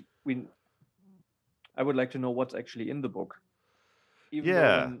all, I would like to know what's actually in the book. Even though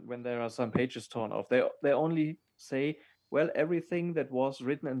Yeah. when there are some pages torn off, they only say, well, everything that was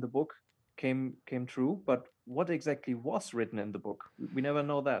written in the book came true, but what exactly was written in the book? We never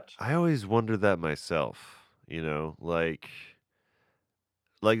know that. I always wonder that myself,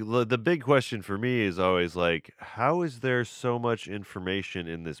 like the big question for me is always like, how is there so much information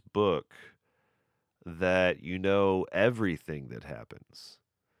in this book that everything that happens?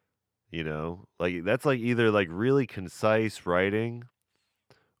 Like that's like either like really concise writing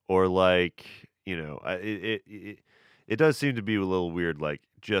or like, it does seem to be a little weird, like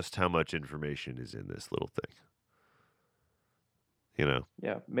just how much information is in this little thing.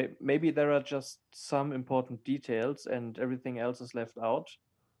 Yeah, maybe there are just some important details and everything else is left out,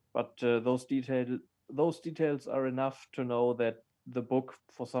 but those details are enough to know that the book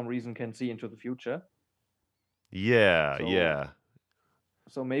for some reason can see into the future. Yeah, So yeah.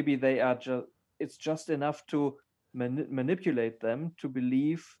 so maybe they are it's just enough to manipulate them to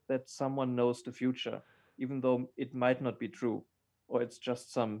believe that someone knows the future, even though it might not be true, or it's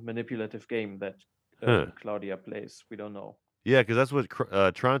just some manipulative game that Huh. Claudia plays. We don't know. Yeah, because that's what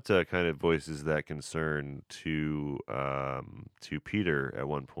Tranta kind of voices that concern to Peter at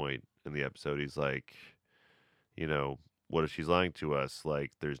one point in the episode. He's like, what if she's lying to us?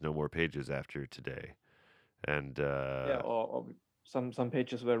 Like, there's no more pages after today, and Yeah, or some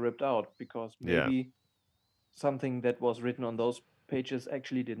pages were ripped out because yeah, maybe something that was written on those pages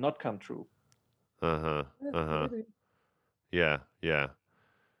actually did not come true. yeah.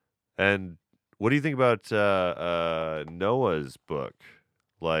 And what do you think about Noah's book?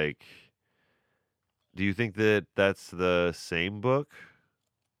 Like, do you think that that's the same book,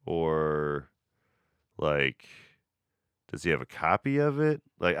 or like, does he have a copy of it?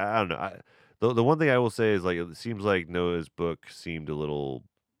 Like, I don't know. The one thing I will say is, like, it seems like Noah's book seemed a little.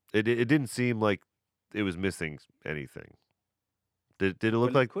 It didn't seem like it was missing anything. Did it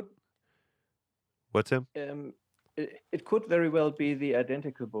look Well, like? What's him? It could very well be the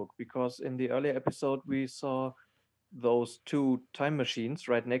identical book, because in the earlier episode we saw those two time machines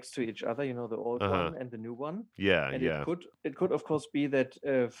right next to each other, the old one and the new one. Yeah, and yeah. It could of course be that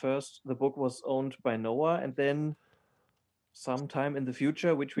first the book was owned by Noah, and then sometime in the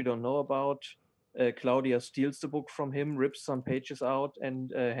future, which we don't know about, Claudia steals the book from him, rips some pages out,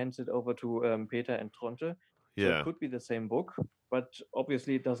 and hands it over to Peter and Tronte. So Yeah. it could be the same book, but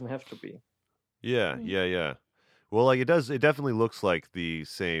obviously it doesn't have to be. Yeah. Well, like, it definitely looks like the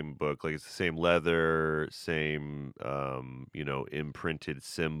same book. Like, it's the same leather, same imprinted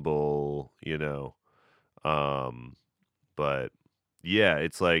symbol, but yeah,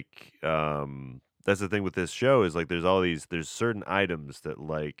 it's like that's the thing with this show, is like there's certain items that,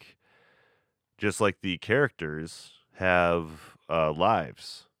 like, just like the characters have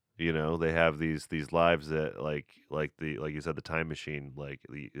lives. They have these lives that, like you said, the time machine, like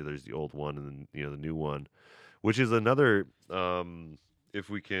there's the old one and then the new one, which is another if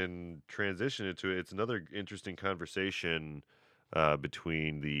we can transition into it, it's another interesting conversation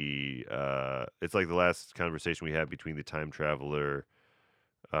between the it's like the last conversation we had between the time traveler,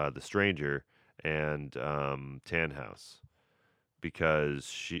 the stranger, and Tannhaus,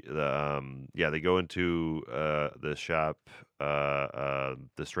 because they go into the shop.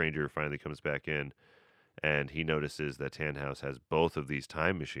 The stranger finally comes back in, and he notices that Tannhaus has both of these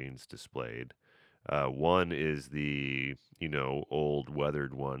time machines displayed. One is the old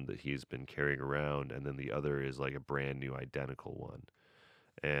weathered one that he's been carrying around, and then the other is like a brand new identical one.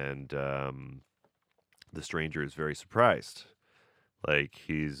 And the stranger is very surprised. Like,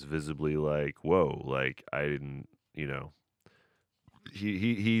 he's visibly like, "Whoa!" Like, I didn't, he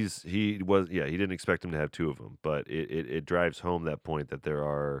didn't expect him to have two of them, but it drives home that point that there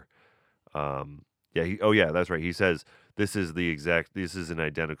are, that's right. He says this is an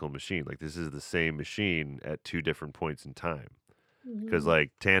identical machine. Like, this is the same machine at two different points in time. Because like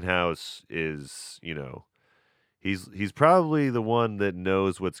Tannhaus is, he's probably the one that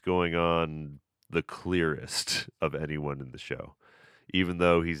knows what's going on the clearest of anyone in the show, even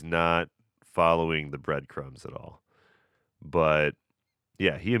though he's not following the breadcrumbs at all. But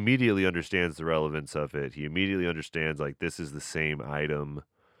yeah, he immediately understands the relevance of it. He immediately understands, like, this is the same item,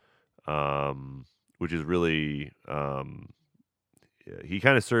 which is really, he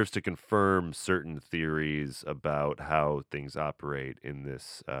kind of serves to confirm certain theories about how things operate in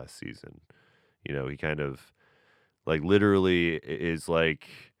this season. He kind of, like, literally is like,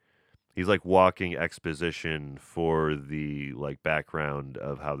 he's like walking exposition for the, like, background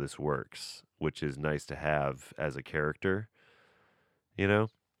of how this works, which is nice to have as a character.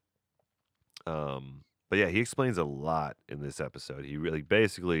 But yeah, he explains a lot in this episode. He really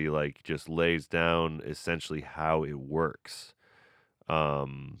basically, like, just lays down essentially how it works.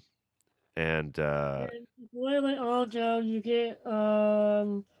 And boil it all down, you get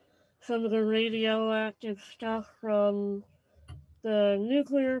some of the radioactive stuff from the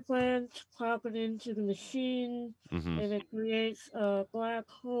nuclear plant, pop it into the machine, and it creates a black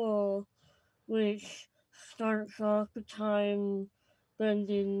hole, which starts off the time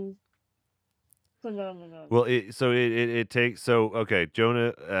bending phenomenon. Well, it takes, okay,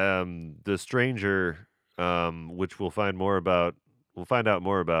 Jonah, the stranger, which we'll find out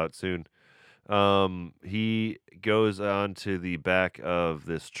more about soon. He goes on to the back of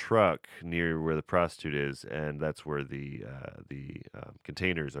this truck near where the prostitute is, and that's where the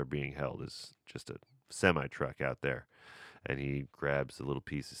containers are being held. Is just a semi truck out there, and he grabs a little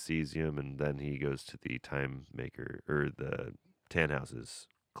piece of cesium, and then he goes to the time maker, or the Tannhaus's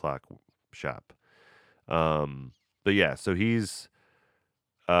clock shop. But yeah, so he's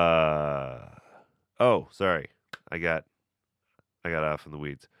oh, sorry. I got off in the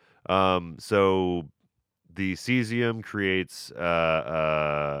weeds. So the cesium creates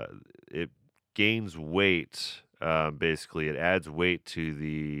it gains weight. Basically, it adds weight to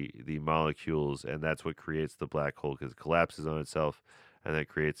the molecules, and that's what creates the black hole because it collapses on itself, and that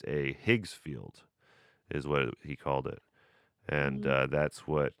creates a Higgs field, is what he called it, and that's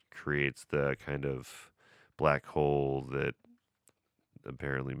what creates the kind of black hole that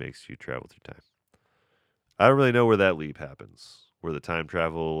apparently makes you travel through time. I don't really know where that leap happens, where the time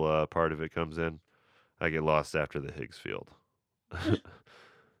travel part of it comes in. I get lost after the Higgs field.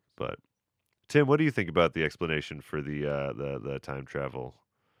 But Tim, what do you think about the explanation for the time travel?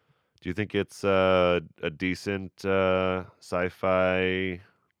 Do you think it's a decent sci-fi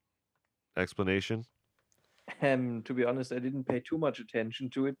explanation? To be honest, I didn't pay too much attention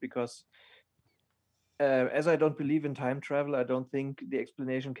to it because, as I don't believe in time travel, I don't think the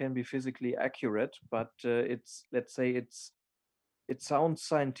explanation can be physically accurate. But let's say it sounds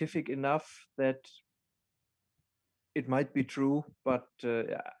scientific enough that it might be true. But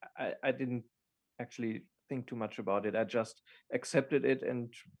I didn't actually think too much about it. I just accepted it,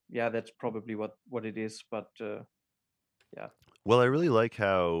 and yeah, that's probably what it is. But yeah. Well, I really like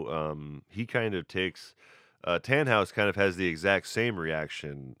how he kind of takes. Tannhaus kind of has the exact same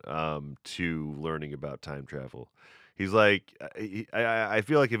reaction to learning about time travel. He's like, I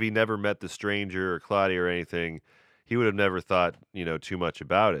feel like if he never met the stranger or Claudia or anything, he would have never thought, too much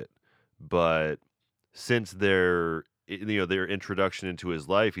about it. But since their introduction into his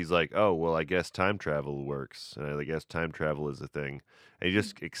life, he's like, oh, well, I guess time travel works, and I guess time travel is a thing, and he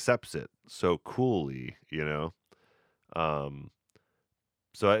just accepts it so coolly. Um,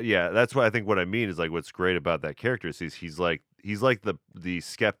 so yeah, that's what I think. What I mean is like what's great about that character is he's like the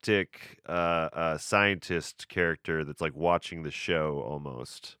skeptic scientist character that's like watching the show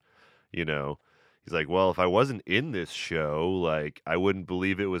almost. You know, he's like, well, if I wasn't in this show, like I wouldn't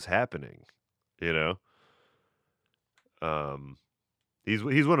believe it was happening. You know, um, he's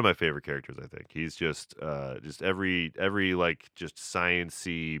one of my favorite characters. I think he's just every like just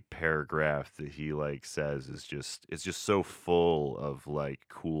science-y paragraph that he like says is just it's just so full of like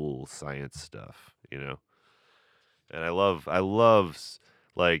cool science stuff. And I love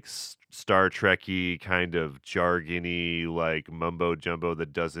like Star Trekky kind of jargony like mumbo jumbo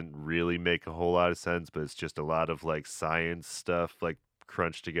that doesn't really make a whole lot of sense, but it's just a lot of like science stuff like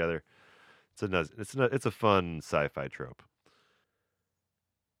crunched together. It's a fun sci-fi trope.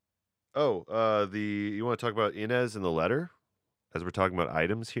 Oh, you want to talk about Inez and the letter as we're talking about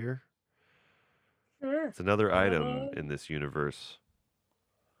items here? Sure. It's another item in this universe.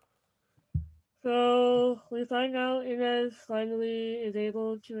 So we find out Inez finally is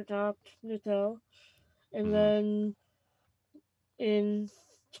able to adopt Nico, and then in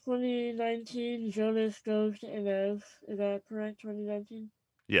 2019, Jonas goes to Inez. Is that correct? 2019.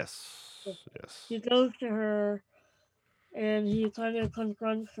 Yes. He goes to her, and he kind of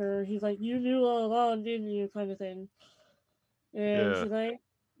confronts her. He's like, "You knew all along, didn't you?" kind of thing. And Yeah. she's like,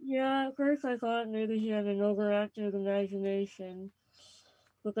 "Yeah, at first I thought maybe he had an overactive imagination.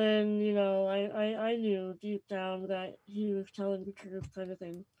 But then, I knew deep down that he was telling the truth kind of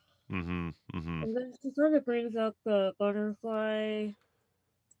thing." Mm-hmm. Mm-hmm. And then she kind of brings up the butterfly.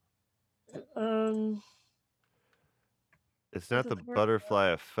 Um, It's not the butterfly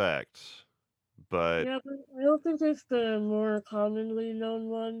effect, but yeah, but I don't think it's the more commonly known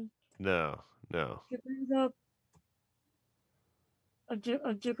one. no. She brings up a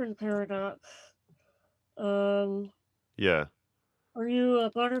different paradox. Um, Yeah. are you a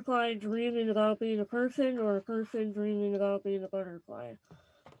butterfly dreaming about being a person, or a person dreaming about being a butterfly?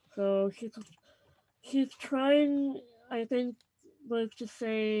 So she's trying, I think, like to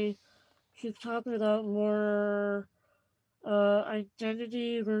say she's talking about more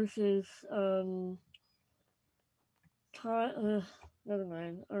identity versus never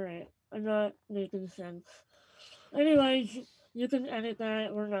mind. All right, I'm not making sense. Anyways, you can edit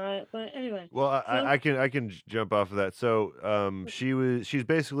that or not, but anyway. Well, So I can jump off of that. So, she's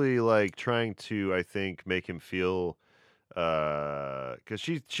basically like trying to, I think, make him feel, because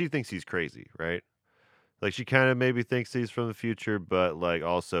she thinks he's crazy, right? Like she kind of maybe thinks he's from the future, but like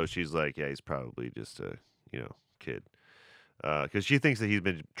also she's like, yeah, he's probably just a kid, because she thinks that he's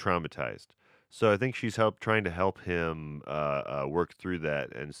been traumatized. So I think she's trying to help him work through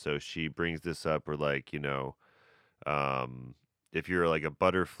that, and so she brings this up, or like um, if you're like a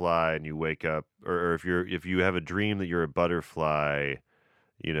butterfly and you wake up, or if you have a dream that you're a butterfly,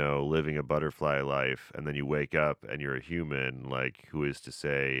 living a butterfly life, and then you wake up and you're a human, like who is to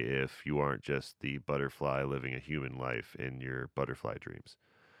say if you aren't just the butterfly living a human life in your butterfly dreams?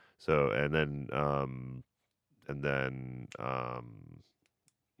 So and then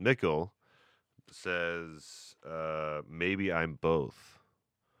Mikkel says, maybe I'm both.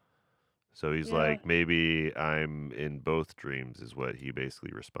 So he's Yeah, like, maybe I'm in both dreams, is what he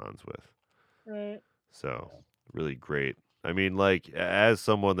basically responds with. right. So really great. I mean, like as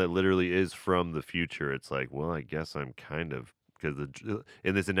someone that literally is from the future, it's like, well, I guess I'm kind of because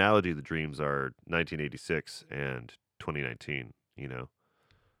in this analogy, the dreams are 1986 and 2019. You know,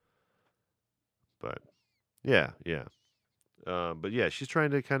 but yeah, yeah. But yeah, she's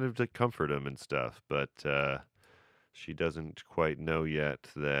trying to kind of to comfort him and stuff, but she doesn't quite know yet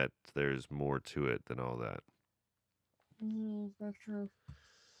that there's more to it than all that. That's true.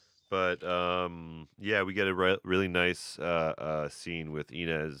 But yeah, we get a really nice scene with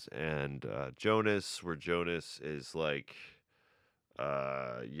Inez and Jonas, where Jonas is like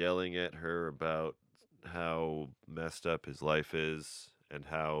yelling at her about how messed up his life is and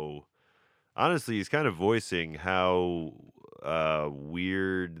how honestly he's kind of voicing how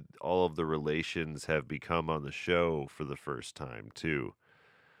weird all of the relations have become on the show for the first time too.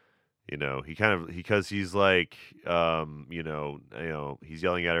 You know, he kind of because he's like, he's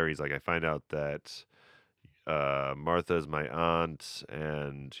yelling at her. He's like, I find out that Martha is my aunt,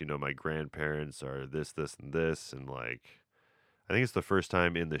 and my grandparents are this, this, and this, and like, I think it's the first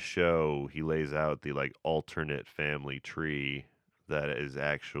time in the show he lays out the like alternate family tree that is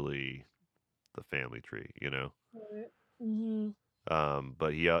actually the family tree. Right. Mm-hmm.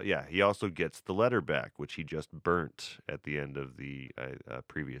 But he also gets the letter back, which he just burnt at the end of the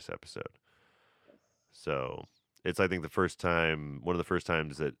previous episode. So it's, I think, one of the first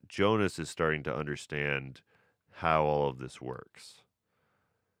times that Jonas is starting to understand how all of this works.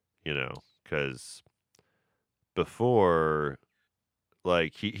 Because before,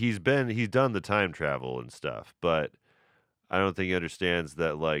 like he's done the time travel and stuff, but I don't think he understands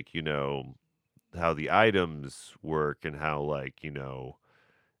that, like, how the items work and how, like,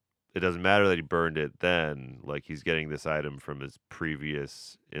 it doesn't matter that he burned it then, like he's getting this item from his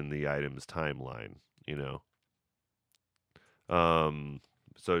previous in the item's timeline, you know.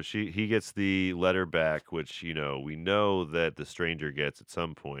 So he gets the letter back, which we know that the stranger gets at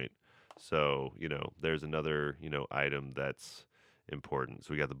some point. So there's another item that's important.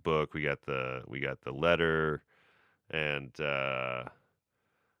 So we got the book, we got the letter, and I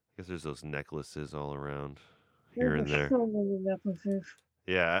guess there's those necklaces all around here and There's there. so many necklaces.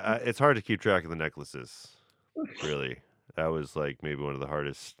 Yeah, it's hard to keep track of the necklaces. Really, that was like maybe one of the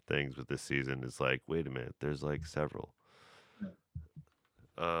hardest things with this season. Is like, wait a minute, there's like several.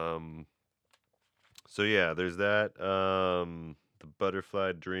 Um, So yeah, there's that. The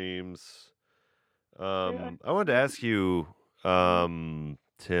butterfly dreams. Yeah, I wanted to ask you,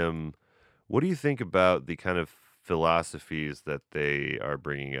 Tim, what do you think about the kind of philosophies that they are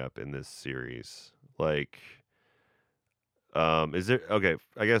bringing up in this series? Like, is there okay?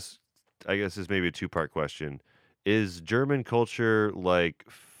 I guess this may be a two-part question. Is German culture like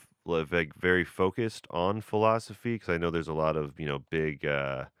very focused on philosophy? Because I know there's a lot of big.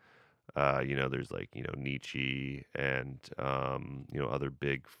 There's like Nietzsche and other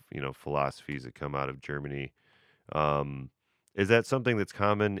big philosophies that come out of Germany. Um, is that something that's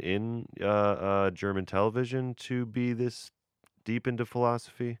common in German television to be this deep into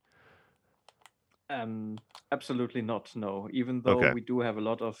philosophy? Um, Absolutely not. No, even though Okay, we do have a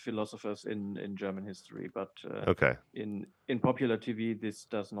lot of philosophers in German history, but okay, in popular TV, this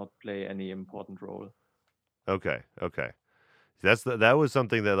does not play any important role. okay. That was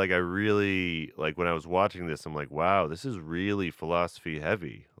something that like I really like when I was watching this. I'm like, wow, this is really philosophy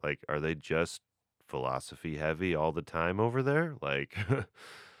heavy. Like, are they just philosophy heavy all the time over there? Like,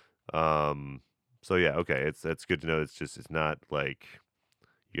 um, so yeah, okay, it's good to know. It's not like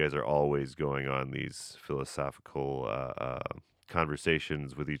you guys are always going on these philosophical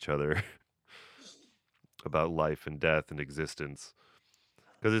conversations with each other about life and death and existence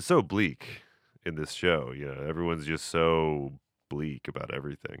because it's so bleak in this show. Everyone's just so bleak about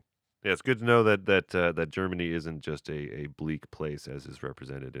everything. Yeah, it's good to know that Germany isn't just a bleak place as is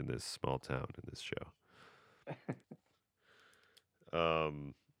represented in this small town in this show.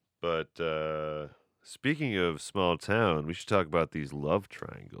 But speaking of small town, we should talk about these love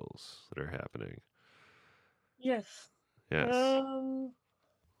triangles that are happening. yes. Yes.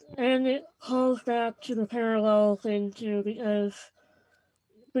 And it calls back to the parallel thing too, because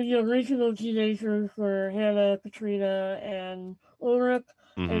the original teenagers were Hannah, Katrina, and Ulrich,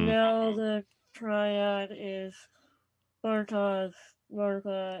 and Mm-hmm. now the triad is Bartosz,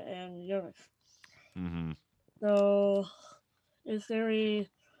 Martha, and Jonas. Mm-hmm. So it's very.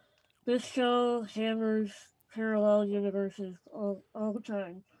 This show hammers parallel universes all the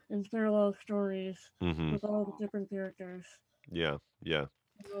time and parallel stories Mm-hmm. with all the different characters. Yeah. Yeah.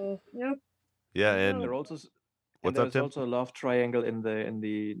 So, yep, Yeah. there you And go. There also What's up, there's Tim? also a love triangle in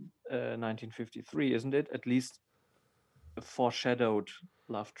the 1953, isn't it? At least a foreshadowed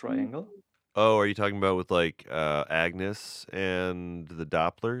love triangle. Oh, are you talking about with like Agnes and the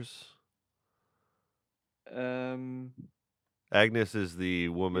Dopplers? Um, Agnes is the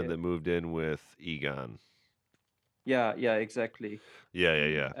woman yeah, that moved in with Egon. yeah, exactly.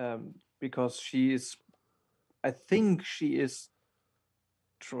 Yeah. Because I think she is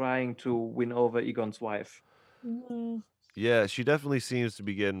trying to win over Egon's wife. Mm-hmm. Yeah, she definitely seems to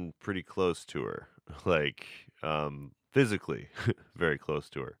be getting pretty close to her. Like, physically, very close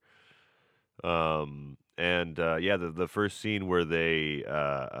to her. And yeah, the first scene where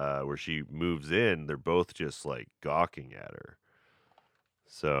where she moves in, they're both just like gawking at her.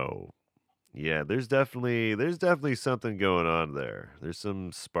 So yeah, there's definitely something going on there. There's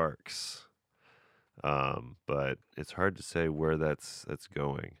some sparks. But it's hard to say where that's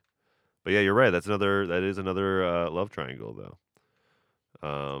going. But yeah, you're right. That is another love triangle though.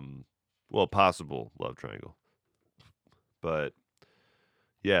 Well, possible love triangle. But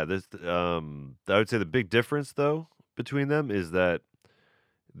yeah, I would say the big difference though between them is that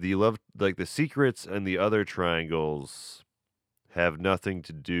the secrets and the other triangles have nothing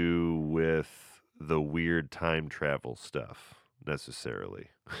to do with the weird time travel stuff necessarily.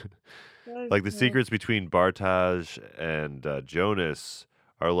 Like the secrets between Bartaj and Jonas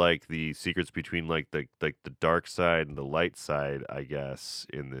are like the secrets between like the dark side and the light side, I guess,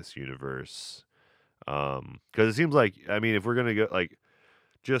 in this universe. Because it seems like, I mean, if we're gonna go like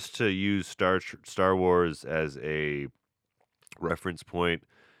just to use Star Wars as a reference point,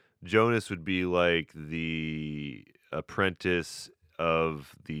 Jonas would be like the apprentice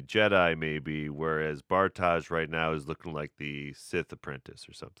of the Jedi, maybe, whereas Bartaj right now is looking like the Sith apprentice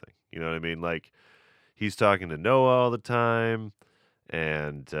or something. You know what I mean? Like he's talking to Noah all the time,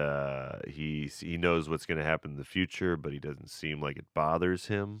 and he knows what's going to happen in the future, but he doesn't seem like it bothers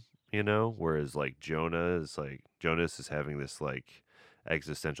him. You know, whereas like Jonas is having this like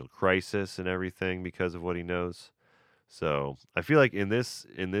existential crisis and everything because of what he knows. So I feel like in this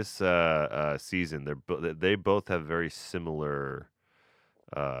season, they both have very similar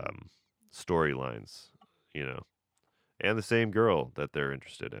um, storylines, you know, and the same girl that they're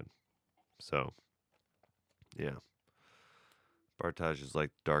interested in. So yeah, Bartaj is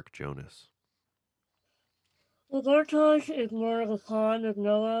like Dark Jonas. Well, Bartosz is more of a pawn of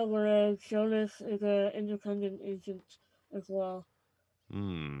Noah, whereas Jonas is an independent agent as well.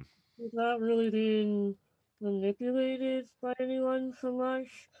 Hmm. He's not really being manipulated by anyone so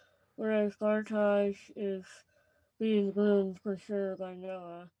much, whereas Bartosz is being groomed for sure by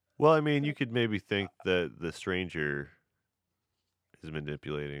Noah. Well, I mean, you could maybe think that the stranger is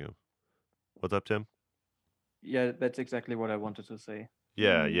manipulating him. What's up, Tim? Yeah, that's exactly what I wanted to say.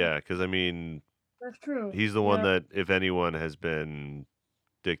 Yeah, because I mean, That's true. he's the one that, if anyone, has been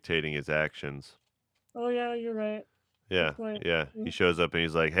dictating his actions. Oh yeah, you're right. Yeah, Point. yeah. He shows up and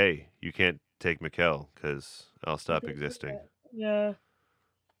he's like, "Hey, you can't take Mikkel because I'll stop existing." Yeah.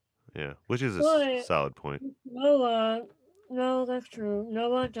 Yeah, which is a But solid point. Noah, no, that's true.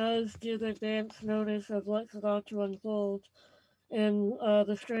 Noah does give advance notice of what's about to unfold, and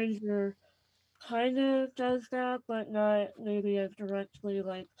the stranger kind of does that, but not maybe as directly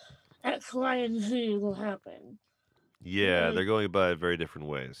like X, Y, and Z will happen. Yeah, they're going about it very different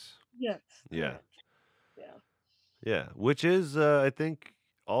ways. Yes, Yeah, correct. Yeah. yeah. Which is, I think,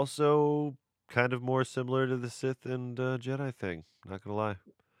 also kind of more similar to the Sith and Jedi thing. Not gonna lie.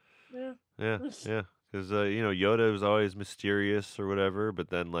 Yeah. Yeah. Because you know, Yoda was always mysterious or whatever, but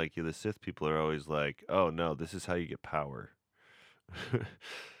then like the Sith people are always like, "Oh no, this is how you get power."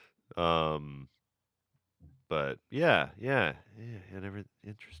 um, but yeah, and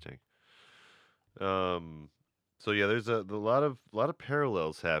interesting. Um, so yeah, there's a lot of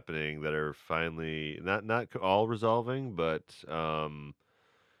parallels happening that are finally not all resolving, but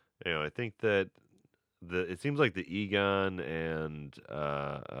you know, I think that it seems like the Egon and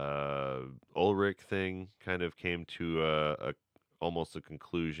Ulrich thing kind of came to a almost a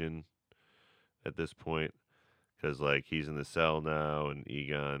conclusion at this point because like he's in the cell now, and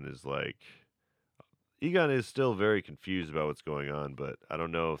Egon is still very confused about what's going on, but I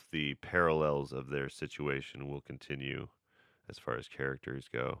don't know if the parallels of their situation will continue as far as characters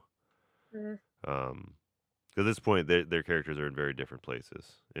go. Sure. At this point, their characters are in very different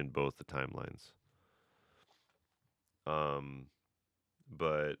places in both the timelines. Um,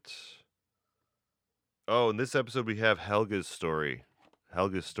 but in this episode we have Helga's story.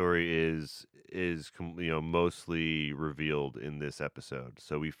 Helga's story you know, mostly revealed in this episode.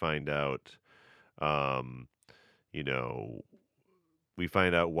 So we find out, you know, we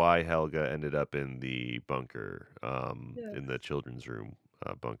find out why Helga ended up in the bunker, Yeah. in the children's room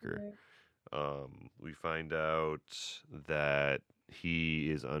bunker. Right. We find out that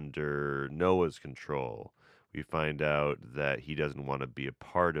he is under Noah's control. We find out that he doesn't want to be a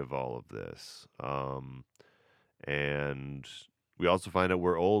part of all of this. And we also find out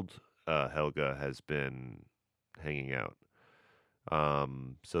where old Helga has been hanging out.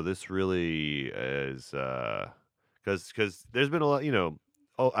 So this really is because there's been a lot,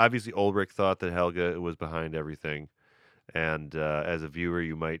 obviously Ulrich thought that Helga was behind everything. And as a viewer,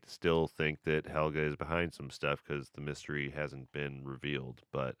 you might still think that Helga is behind some stuff because the mystery hasn't been revealed.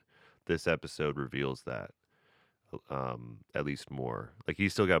 But this episode reveals that at least more. Like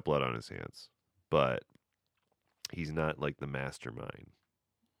he's still got blood on his hands, but he's not like the mastermind.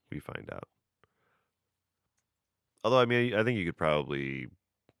 We find out. Although I mean, I think you could probably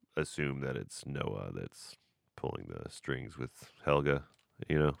assume that it's Noah that's pulling the strings with Helga. If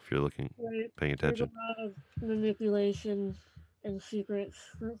you're Right. paying There's a attention. lot of manipulation and secrets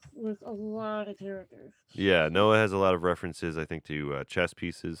with a lot of characters. Yeah, Noah has a lot of references, I think, to chess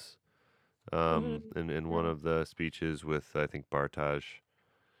pieces. In one Yeah. of the speeches with I think Bartaj.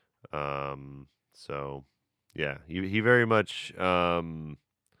 So yeah, he very much yeah,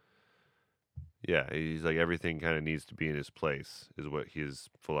 he's like everything kind of needs to be in his place is what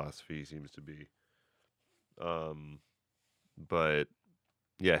his philosophy seems to be. But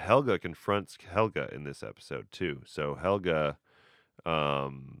yeah, Helga confronts Helga in this episode too. So Helga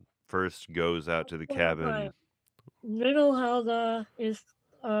first goes out to the cabin. Middle Helga is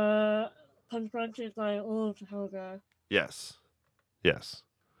confronted by old Helga. Yes. Yes.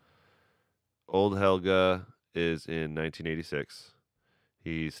 Old Helga is in 1986.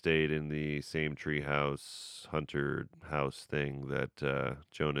 He stayed in the same treehouse, hunter house thing that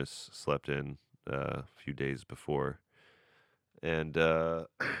Jonas slept in a few days before. And yeah,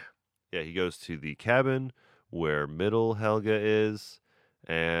 he goes to the cabin where Middle Helga is,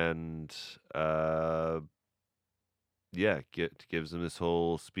 and yeah, gives him this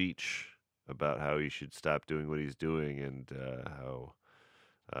whole speech about how he should stop doing what he's doing and how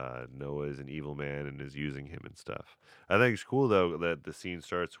Noah is an evil man and is using him and stuff. I think it's cool though that the scene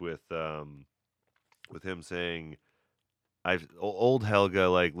starts with him saying, old Helga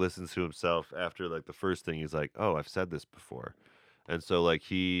like listens to himself after like the first thing he's like, oh, I've said this before, and so like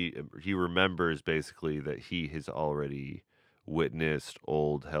he remembers basically that he has already witnessed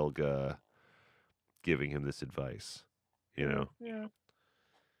old Helga giving him this advice, Yeah.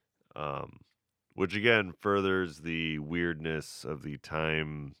 which again furthers the weirdness of the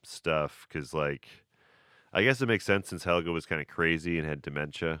time stuff because like I guess it makes sense since Helga was kind of crazy and had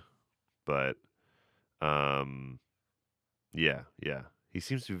dementia, but yeah, he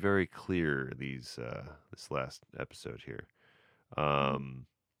seems to be very clear this last episode here.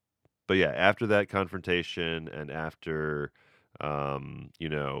 But yeah, after that confrontation and after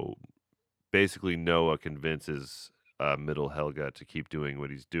basically Noah convinces middle Helga to keep doing what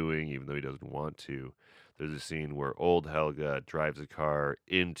he's doing even though he doesn't want to. There's a scene where old Helga drives a car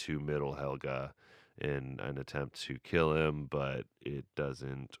into middle Helga in an attempt to kill him, but it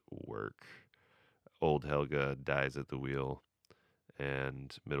doesn't work. Old Helga dies at the wheel,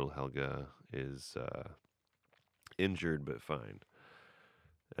 and middle Helga is injured but fine.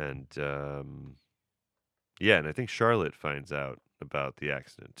 And yeah, and I think Charlotte finds out about the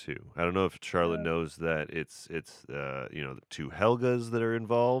accident too. I don't know if Charlotte knows that it's the two Helgas that are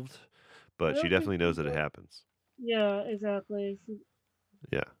involved, but she definitely knows that it happens. Yeah, exactly. She's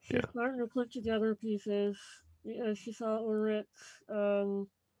Yeah. starting to put together pieces. She saw Ulrich's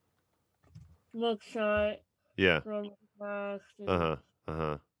mugshot Yeah. from the past. Uh-huh.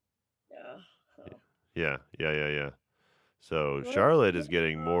 Yeah. So. Yeah. So Charlotte is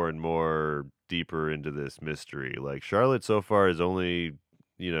getting more and more deeper into this mystery. Like Charlotte so far has only,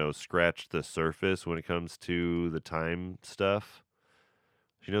 scratched the surface when it comes to the time stuff.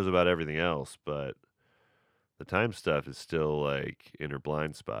 She knows about everything else, but the time stuff is still like in her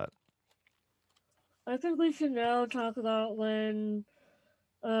blind spot. I think we should now talk about when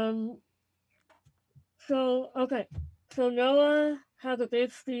So Noah has a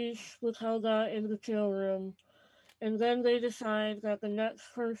big speech with Helga in the chill room, and then they decide that the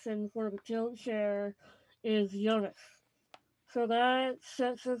next person for the tilt chair is Jonas. So that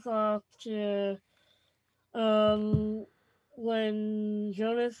sets us off to when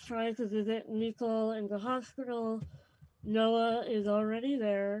Jonas tries to visit Nicole in the hospital. Noah is already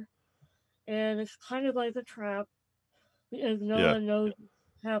there, and it's kind of like a trap because Noah knows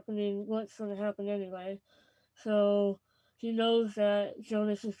what's going to happen anyway. So he knows that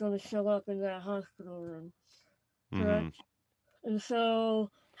Jonas is going to show up in that hospital room. Correct? And so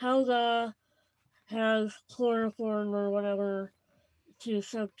Helga has chloroform or whatever to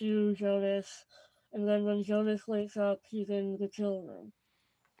subdue Jonas, and then when Jonas wakes up, he's in the chill room.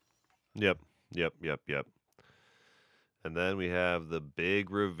 Yep. And then we have the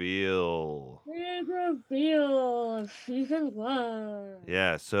big reveal. Big reveal of season 1.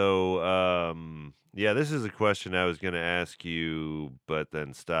 Yeah, so yeah, this is a question I was going to ask you but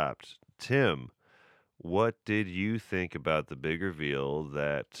then stopped. Tim, what did you think about the big reveal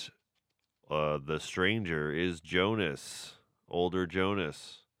that the stranger is Jonas, older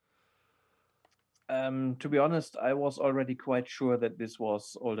Jonas? To be honest, I was already quite sure that this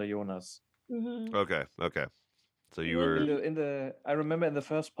was older Jonas. Mm-hmm. Okay. So you were I remember in the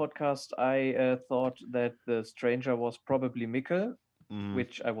first podcast I thought that the stranger was probably Mikkel,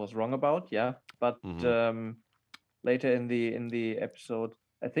 which I was wrong about. Yeah, but later in the episode,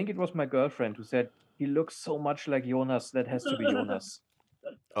 I think it was my girlfriend who said he looks so much like Jonas. That has to be Jonas.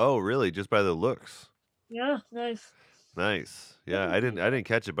 Oh, really? Just by the looks? Yeah, nice. Nice. Yeah, I didn't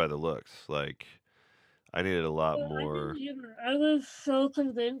catch it by the looks. Like, I needed a lot Well, more. I didn't either. I was so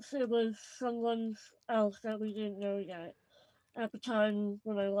convinced it was someone else that we didn't know yet at the time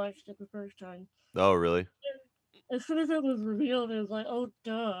when I watched it the first time. Oh, really? As soon as it was revealed, it was like, oh,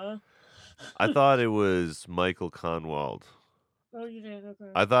 duh. I thought it was Michael Conwald. Oh, you did?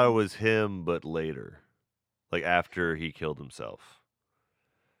 Okay. I thought it was him, but later. Like, after he killed himself.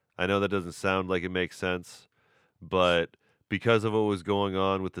 I know that doesn't sound like it makes sense, but because of what was going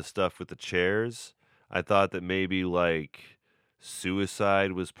on with the stuff with the chairs, I thought that maybe, like,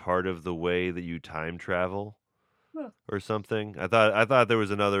 suicide was part of the way that you time travel. Or something. I thought there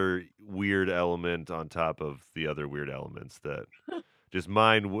was another weird element on top of the other weird elements that just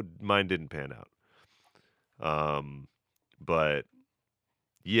mine didn't pan out. But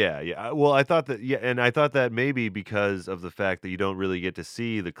yeah. Well, I thought that and I thought that maybe because of the fact that you don't really get to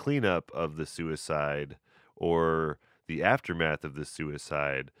see the cleanup of the suicide or the aftermath of the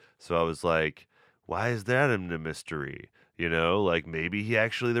suicide. So I was like, why is that a mystery? You know, like maybe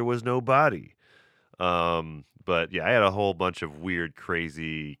there was no body. But yeah, I had a whole bunch of weird,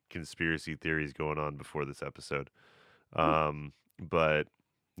 crazy conspiracy theories going on before this episode. But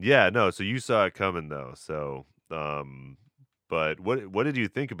yeah, no. So you saw it coming though. So, but what did you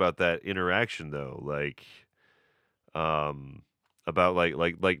think about that interaction though? Like, about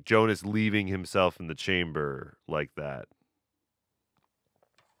like Jonas leaving himself in the chamber like that.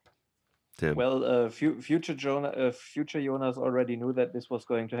 Tim. Well, future Jonas already knew that this was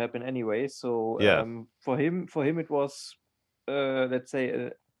going to happen anyway. So Yeah. for him, it was let's say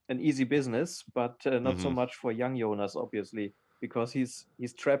an easy business, but not so much for young Jonas, obviously, because he's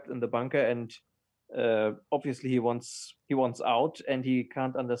trapped in the bunker and obviously he wants out, and he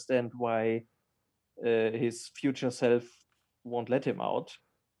can't understand why his future self won't let him out.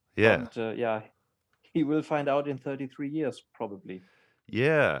 Yeah. But yeah, he will find out in 33 years probably.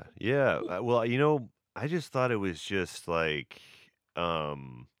 Yeah. Well, you know, I just thought it was just like, I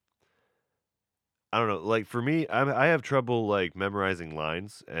don't know. Like for me, I have trouble like memorizing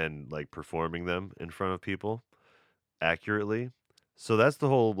lines and like performing them in front of people accurately. So that's the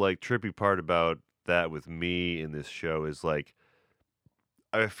whole like trippy part about that with me in this show is like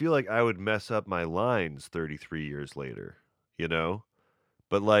I feel like I would mess up my lines 33 years later, you know?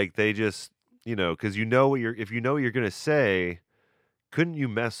 But like they just, you know, cuz if you know what you're going to say, couldn't you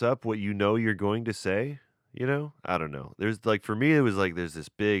mess up what you know you're going to say? You know? I don't know. There's like for me it was like there's this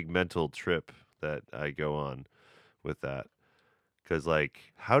big mental trip that I go on with that. Cuz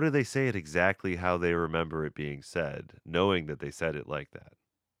like how do they say it exactly how they remember it being said, knowing that they said it like that?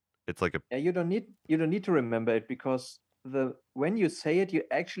 It's like yeah, you don't need to remember it, because when you say it, you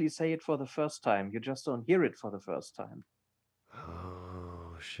actually say it for the first time. You just don't hear it for the first time.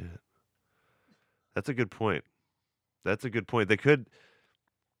 Oh shit. That's a good point. They could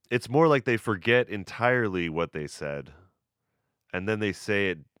it's more like they forget entirely what they said and then they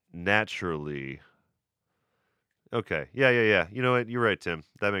say it naturally. Okay. Yeah. You know what? You're right, Tim.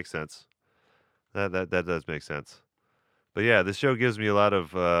 That makes sense. That does make sense. But yeah, this show gives me a lot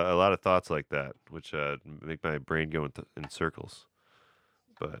of thoughts like that, which make my brain go in circles.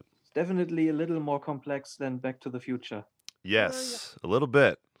 But it's definitely a little more complex than Back to the Future. Yes, a little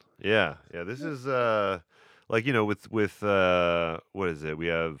bit. Yeah. This is like you know with what is it? We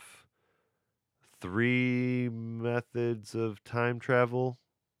have 3 methods of time travel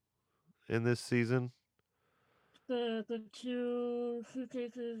in this season. The 2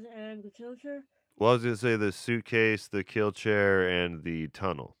 suitcases and the kill chair? Well, I was going to say the suitcase, the kill chair, and the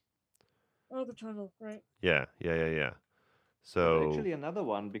tunnel. Oh, the tunnel, right. Yeah. There's So actually another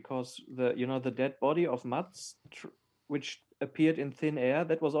one, because the dead body of Mats which appeared in thin air,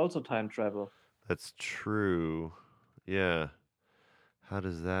 that was also time travel. That's true. Yeah. How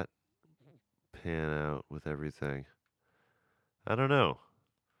does that pan out with everything? I don't know.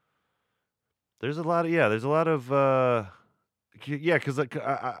 There's a lot of yeah, because like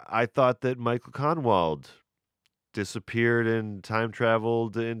I thought that Michael Conwald disappeared and time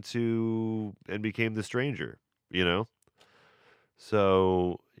traveled into and became the Stranger, you know.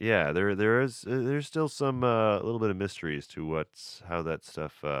 So yeah, there's still some a little bit of mysteries to how that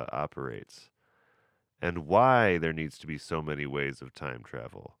stuff operates and why there needs to be so many ways of time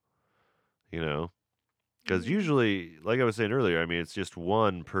travel, you know. Because usually, like I was saying earlier, I mean, it's just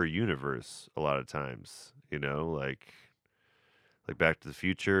one per universe a lot of times, you know, like Back to the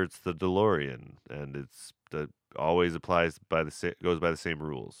Future, it's the DeLorean, and it's the always applies by goes by the same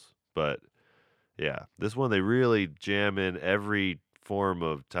rules. But yeah, this one they really jam in every form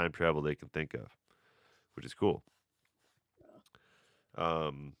of time travel they can think of, which is cool.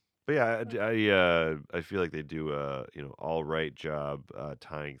 But yeah, I feel like they do a all right job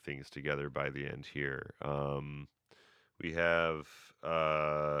tying things together by the end here. We have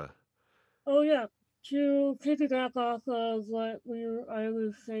Oh yeah, to piggyback off of what I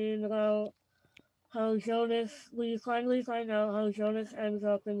was saying about how we finally find out how Jonas ends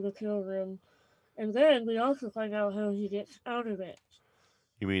up in the kill room, and then we also find out how he gets out of it.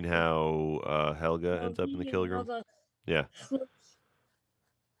 You mean how Helga ends up in the kill room? Yeah.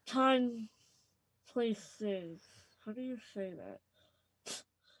 Time places. How do you say that?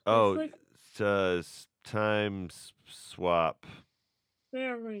 Oh, time swap.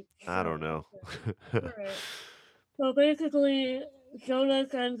 Very. I don't know. Right. So basically,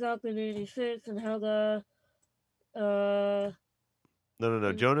 Jonas ends up in 86 and Helga. No.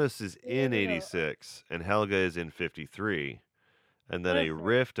 Jonas is in 86 and Helga is in 53. And then a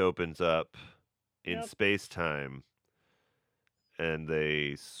rift opens up in space time and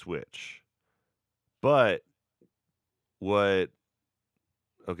they switch. But what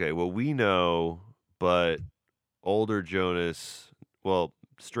we know, but older Jonas, well,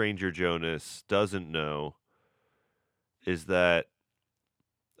 Stranger Jonas doesn't know is that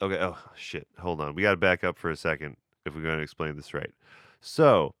okay, oh shit, hold on. We got to back up for a second if we're going to explain this right.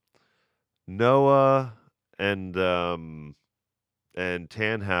 So, Noah and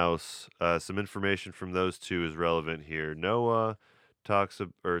Tannhaus, some information from those two is relevant here. Noah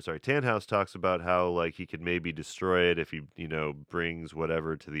Tannhaus talks about how like he could maybe destroy it if he, brings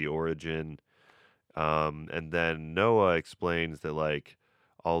whatever to the origin. And then Noah explains that like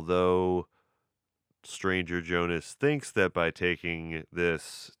although Stranger Jonas thinks that by taking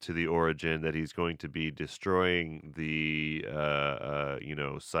this to the origin that he's going to be destroying the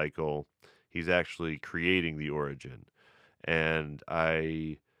cycle, he's actually creating the origin. And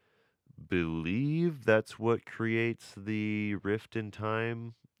I believe that's what creates the rift in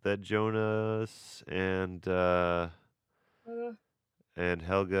time that Jonas and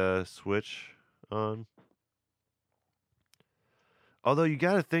Helga switch on. Although you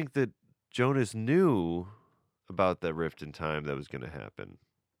got to think that Jonas knew about that rift in time that was going to happen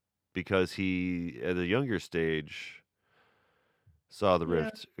because he, at a younger stage, saw the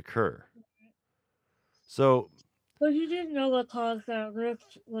rift occur. So, but he didn't know what caused that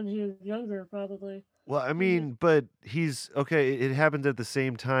rift when he was younger, probably. Well, I mean, but he's okay. It happened at the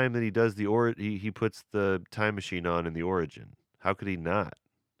same time that he does he puts the time machine on in the origin. How could he not?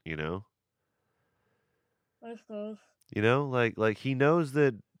 You know. I suppose. Like he knows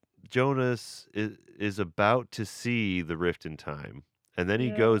that Jonas is about to see the rift in time, and then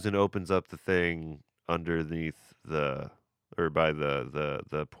he goes and opens up the thing underneath by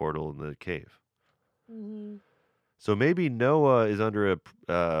the portal in the cave. Mm-hmm. So maybe Noah is under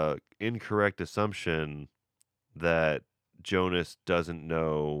a incorrect assumption that Jonas doesn't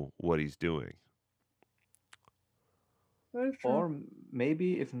know what he's doing. Or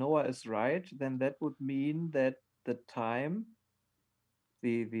maybe if Noah is right, then that would mean that the time,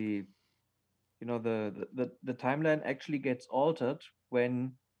 the timeline actually gets altered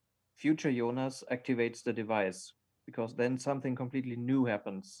when future Jonas activates the device, because then something completely new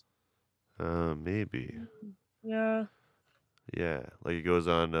happens. Maybe. Yeah. Yeah, like it goes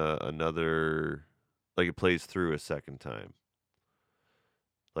on another, like it plays through a second time,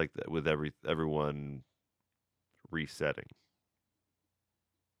 like that with everyone resetting.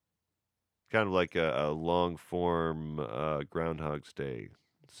 Kind of like a long form Groundhog's Day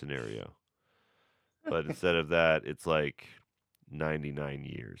scenario, but instead of that, it's like 99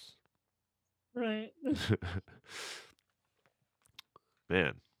 years. Right.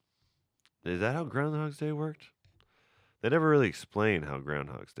 Man, is that how Groundhog's Day worked? They never really explain how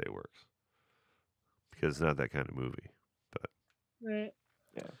Groundhog's Day works because it's not that kind of movie. Right.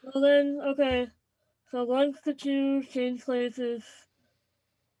 Yeah. Well then, okay. So once the two change places,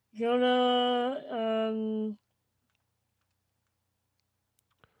 Jonah,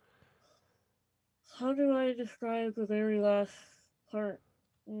 how do I describe the very last part?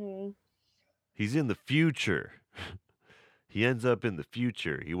 Mm. He's in the future. He ends up in the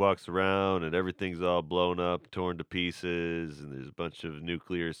future. He walks around and everything's all blown up, torn to pieces, and there's a bunch of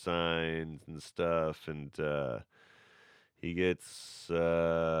nuclear signs and stuff. And he gets.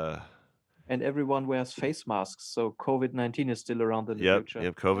 And everyone wears face masks, so COVID-19 is still around in the future.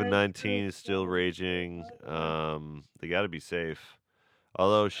 Yep. COVID-19 is still raging. They got to be safe.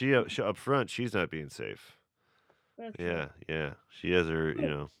 Although she up front, she's not being safe. That's Yeah. She has her,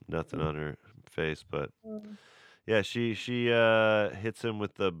 nothing on her face, but yeah, she hits him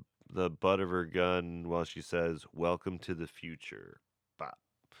with the butt of her gun while she says, "Welcome to the future." Bop.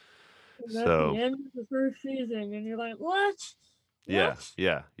 And that's the end of the first season, and you're like, what? Yeah.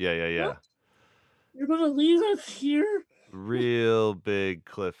 What? You're gonna leave us here? Real big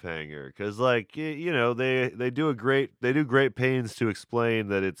cliffhanger, because like they do great pains to explain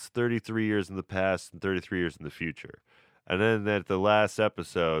that it's 33 years in the past and 33 years in the future, and then at the last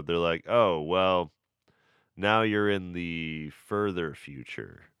episode they're like, oh well, now you're in the further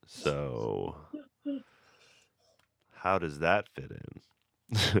future, so how does that fit in?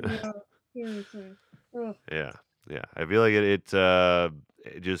 Yeah, seriously. Ugh. Yeah. I feel like it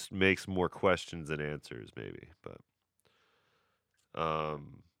just makes more questions than answers, maybe. But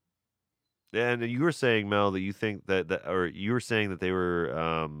and you were saying, Mel, that you think or you were saying that they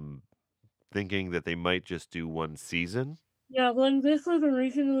were thinking that they might just do one season. Yeah, when this was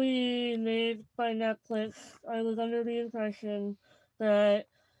originally made by Netflix, I was under the impression that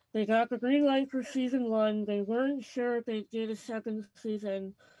they got the green light for season 1. They weren't sure if they did a second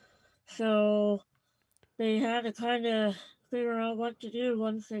season, so they had to kind of figure out what to do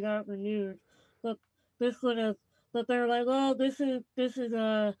once they got renewed. But this would have, but they're like, oh, this is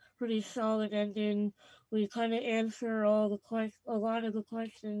a pretty solid ending. We kind of answer a lot of the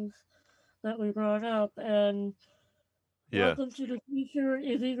questions that we brought up, and Welcome to the Future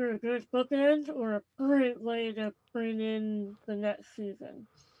is either a good bookend or a great way to bring in the next season.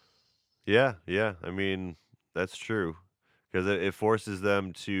 Yeah. I mean, that's true. Because it forces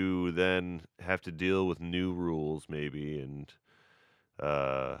them to then have to deal with new rules, maybe, and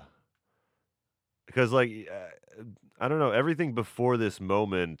because like I don't know, everything before this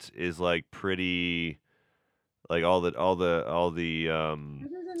moment is like pretty, like all the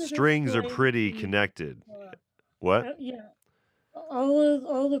strings are pretty connected. What? Yeah.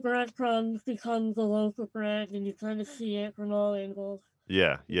 All the breadcrumbs become the loaf of bread, and you kind of see it from all angles.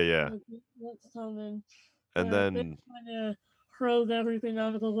 Yeah. What's coming? And then kind of throws everything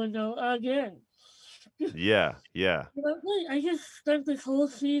out of the window again. Yeah. But wait, I just spent this whole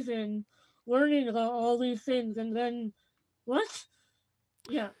season learning about all these things, and then what?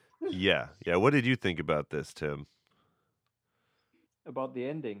 Yeah. Yeah. What did you think about this, Tim? About the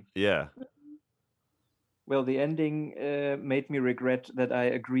ending? Yeah. Well, the ending made me regret that I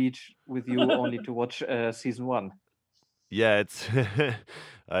agreed with you only to watch season 1. Yeah, it's.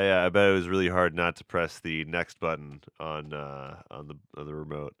 I bet it was really hard not to press the next button on the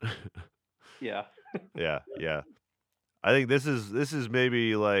remote. Yeah. Yeah. I think this is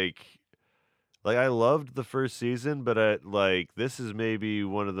maybe like I loved the first season, but this is maybe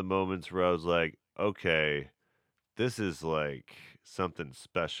one of the moments where I was like, okay, this is like something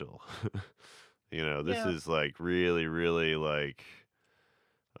special. This is like really, really like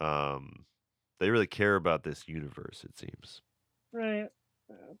they really care about this universe, it seems. Right.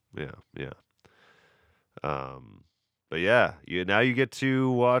 Yeah. But yeah, now you get to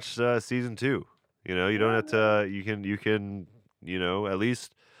watch season 2. You don't have to. You can. At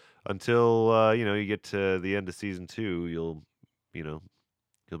least until you get to the end of season 2, you'll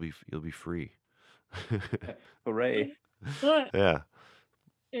be free. Hooray! But yeah.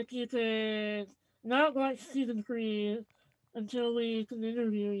 If you could not watch season 3 until we can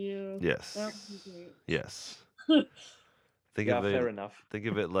interview you, Yes. that would be great. Yes. Fair enough. Think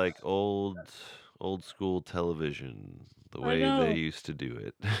of it like old school television, the way they used to do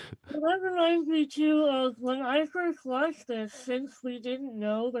it. That reminds me too of when I first watched this. Since we didn't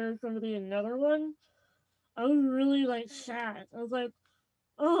know there was going to be another one, I was really like sad. I was like,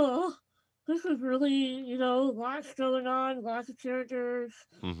 oh, this is really lots going on, lots of characters,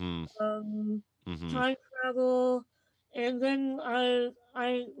 time travel, and then I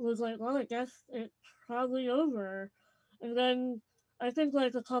was like, well, I guess it's probably over, and then I think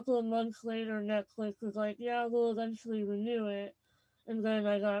like a couple of months later, Netflix was like, yeah, we'll eventually renew it, and then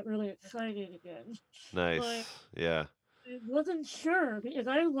I got really excited again. Nice, yeah. I wasn't sure because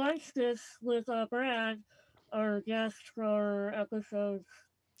I watched this with Brad, our guest for episodes,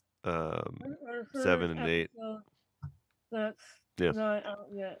 Um, our first 7 and 8. episode that's Yeah, not out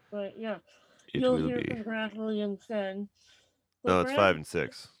yet. But yeah, it you'll will hear be. from Brad Williams then. But No, it's Brad 5 and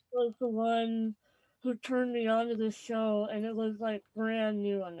 6. was the one who turned me on to this show, and it was like brand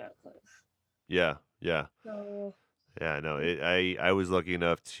new on Netflix. Yeah, yeah. So Yeah, no, I was lucky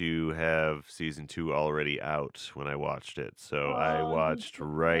enough to have season 2 already out when I watched it, so I watched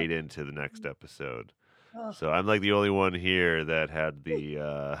right into the next episode. So I'm like the only one here that had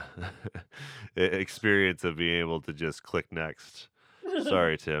the experience of being able to just click next.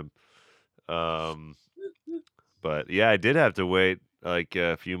 Sorry, Tim. But yeah, I did have to wait like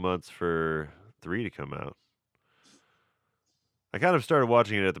a few months for 3 to come out. I kind of started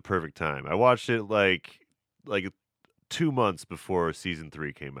watching it at the perfect time. I watched it like 2 months before season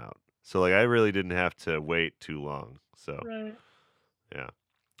 3 came out. So like I really didn't have to wait too long. So right. yeah.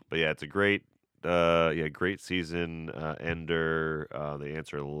 But yeah, it's a great great season ender. They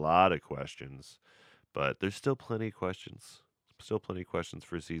answer a lot of questions, but there's still plenty of questions. Still plenty of questions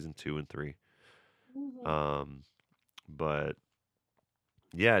for season 2 and 3. But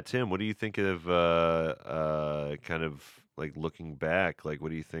yeah, Tim, what do you think of kind of like looking back? Like, what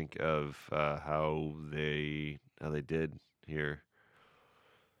do you think of how they did here?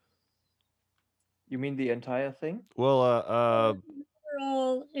 You mean the entire thing? Well,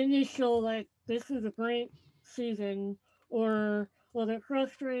 Overall, initial like this is a great season, or was it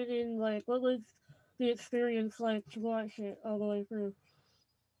frustrating? Like, what was the experience like to watch it all the way through?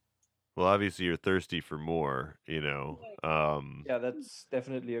 well, obviously you're thirsty for more, you know. Yeah, that's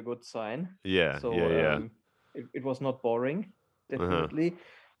definitely a good sign. Yeah, So yeah. it was not boring, Uh-huh. definitely,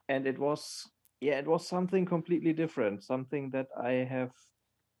 and it was something completely different, something that I have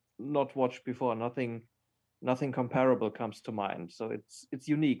not watched before. Nothing comparable comes to mind. So it's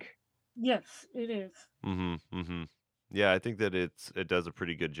unique. Yes, it is. Yeah, I think that it does a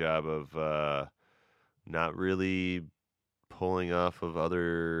pretty good job of not really pulling off of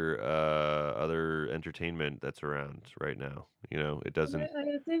other entertainment that's around right now. You know, it doesn't.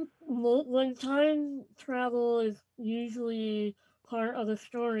 I think when time travel is usually part of the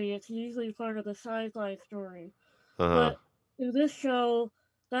story, it's usually part of the sci-fi story. Uh-huh. But in this show,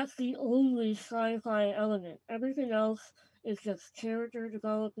 that's the only sci-fi element. Everything else is just character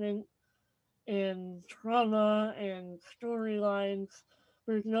development and trauma and storylines.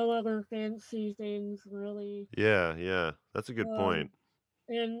 There's no other fancy things really. Yeah. That's a good point.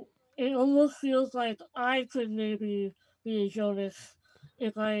 And it almost feels like I could maybe be a Jonas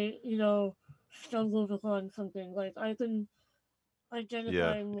if I, stumbled upon something. Like I can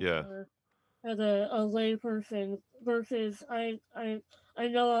identify Yeah. more as a layperson versus I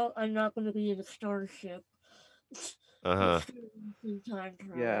know I'm not going to be in a starship. Uh-huh. Experiencing time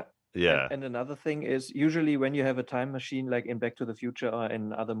travel. Yeah. Yeah. And another thing is usually when you have a time machine, like in Back to the Future or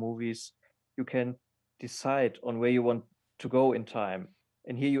in other movies, you can decide on where you want to go in time.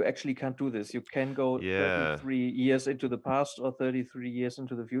 And here you actually can't do this. You can go Yeah. 33 years into the past or 33 years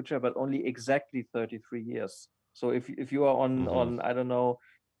into the future, but only exactly 33 years. So if you are on I don't know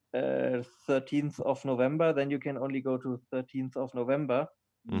 13th of November, then you can only go to 13th of November,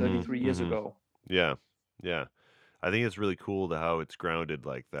 33 years ago. Yeah. I think it's really cool to how it's grounded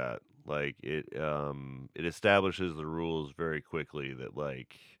like that. Like it establishes the rules very quickly that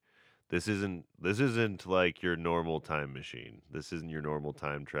like this isn't like your normal time machine. This isn't your normal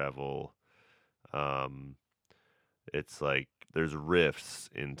time travel. Um it's like there's rifts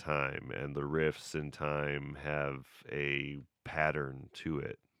in time, and the rifts in time have a pattern to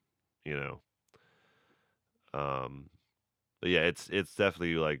it, you know. But yeah, it's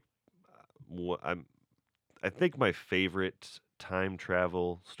definitely like I think my favorite time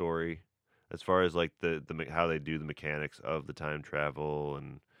travel story, as far as like the how they do the mechanics of the time travel,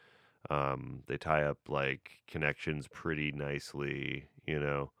 and they tie up like connections pretty nicely, you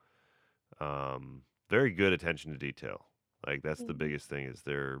know. Very good attention to detail. Like that's the biggest thing, is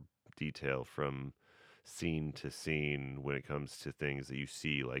their detail from scene to scene when it comes to things that you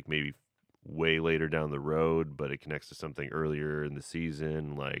see like maybe way later down the road, but it connects to something earlier in the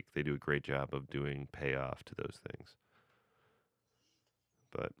season. Like they do a great job of doing payoff to those things.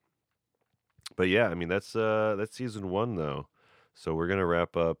 But yeah, I mean that's season 1 though. So we're gonna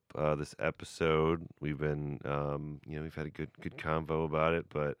wrap up this episode. We've been we've had a good convo about it,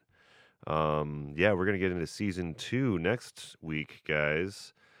 but yeah, we're gonna get into season 2 next week,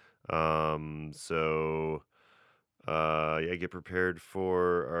 guys. So yeah, get prepared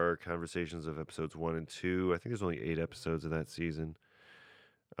for our conversations of episodes 1 and 2. I think there's only 8 episodes of that season.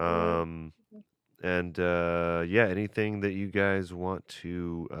 And yeah, anything that you guys want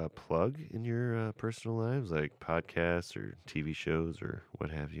to plug in your personal lives, like podcasts or TV shows or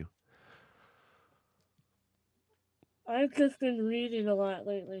what have you? I've just been reading a lot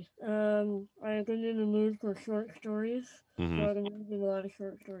lately. I've been in the mood for short stories, Mm-hmm. so I've been reading a lot of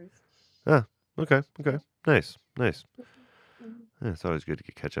short stories. Ah, okay. Nice. Mhm. Yeah, it's always good to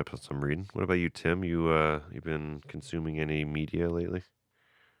catch up on some reading. What about you, Tim? You've been consuming any media lately?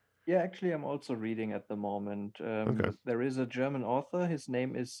 Yeah, actually, I'm also reading at the moment. Okay. There is a German author. His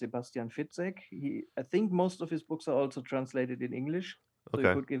name is Sebastian Fitzek. I think most of his books are also translated in English, so you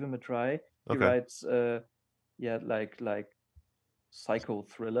Okay. could give him a try. He Okay. writes, like psycho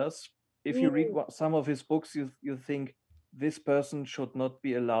thrillers. If you read Ooh, some of his books, you think this person should not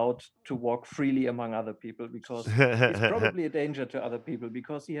be allowed to walk freely among other people because he's probably a danger to other people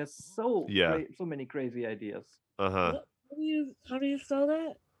because he has Yeah. so many crazy ideas. Uh-huh. how do you spell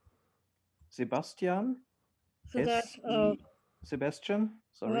that? Sebastian So that's Sebastian,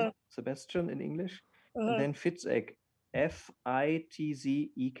 sorry, uh, Sebastian in English, and uh, then Fitzek,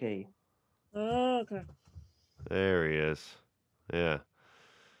 Fitzek. okay. There he is. Yeah.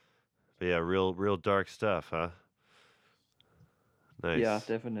 But yeah, real dark stuff, huh? Nice. Yeah,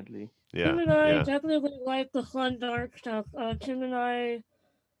 definitely. Tim Yeah. and I Yeah. definitely like the fun dark stuff.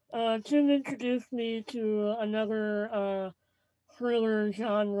 Tim introduced me to another thriller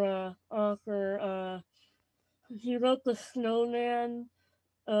genre author. He wrote The Snowman,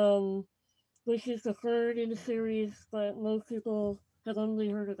 um, which is the third in the series, but most people have only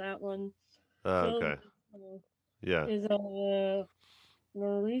heard of that one. Okay. Snowman Yeah. is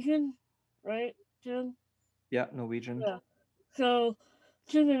Norwegian, right, Tim? Yeah, Norwegian. Yeah. So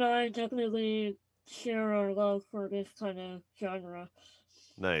Tim and I definitely share our love for this kind of genre.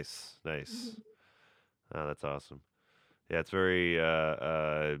 Nice. Mhm. Oh, that's awesome. Yeah, it's very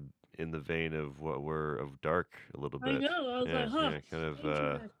in the vein of what we're of dark a little I bit. know. I was like, huh, Yeah, kind of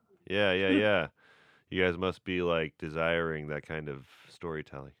interesting. yeah. You guys must be like desiring that kind of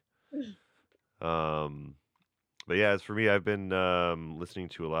storytelling. Um but yeah, as for me, I've been listening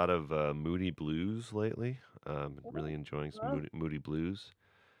to a lot of Moody Blues lately. Really enjoying some Wow. Moody Blues.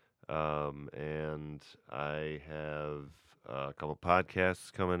 And I have a couple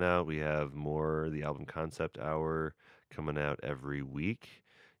podcasts coming out. We have more the album concept hour coming out every week.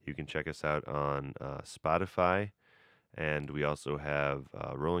 You can check us out on Spotify, and we also have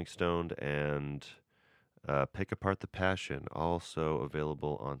Rolling Stone and Pick Apart the Passion also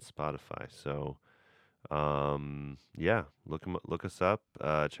available on Spotify. So yeah, look us up.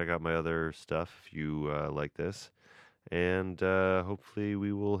 Check out my other stuff if you like this. And hopefully,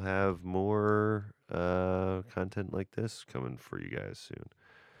 we will have more content like this coming for you guys soon.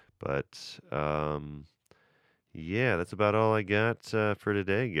 But yeah, that's about all I got for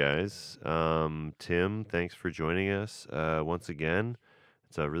today, guys. Tim, thanks for joining us once again.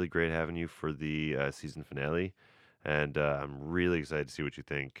 It's really great having you for the season finale. And I'm really excited to see what you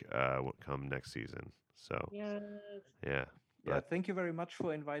think what come next season. So, Yeah. yeah. Yeah, But thank you very much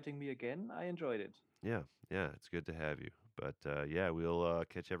for inviting me again. I enjoyed it. yeah, it's good to have you. But yeah, we'll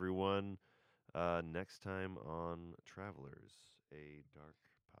catch everyone next time on Travelers, a Dark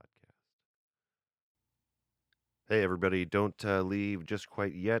podcast. Hey, everybody, don't leave just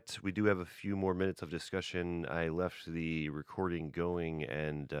quite yet. We do have a few more minutes of discussion. I left the recording going,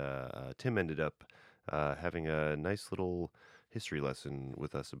 and Tim ended up having a nice little history lesson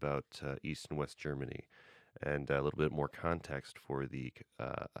with us about East and West Germany and a little bit more context for the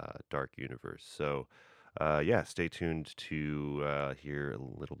Dark Universe. So, yeah, stay tuned to hear a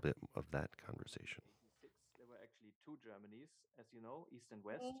little bit of that conversation. There were actually two Germanys, as you know, East and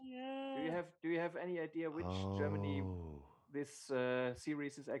West. Oh yeah. Do you have any idea which Germany Oh, this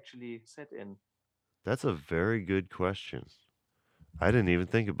series is actually set in? that's a very good question. I didn't even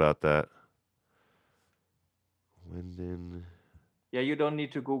think about that. Winden. Yeah, you don't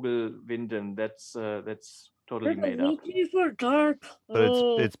need to Google Winden. That's totally There's a made up. wiki for dark. But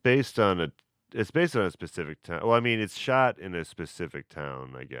Oh. it's based on a specific town. Well, I mean, it's shot in a specific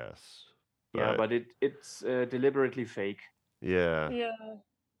town, I guess. Yeah, but it's deliberately fake. Yeah. Yeah.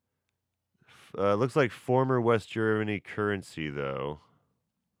 Looks like former West Germany currency though.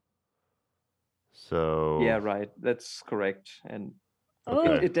 So Yeah, right. That's correct. And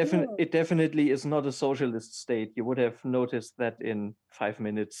okay. it definitely is not a socialist state. You would have noticed that in 5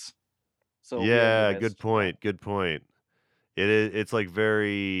 minutes. So we are in the Yeah, West. good point. Good point. It is. It's like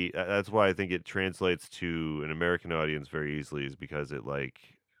very. That's why I think it translates to an American audience very easily, is because it like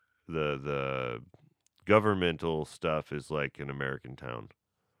the governmental stuff is like an American town.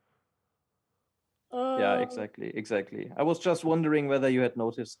 Yeah, exactly. I was just wondering whether you had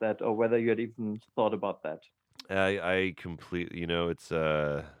noticed that or whether you had even thought about that. I completely, it's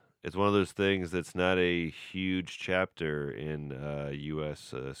one of those things that's not a huge chapter in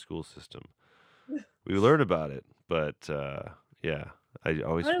U.S. School system. We learn about it, but yeah, I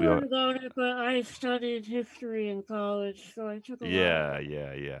learned about it, but I studied history in college, so I took a lot.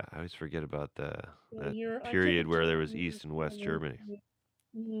 Yeah. I always forget about that period where there was East and West Germany.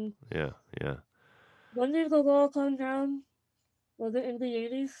 Mm-hmm. Yeah. When did the wall come down? Was it in the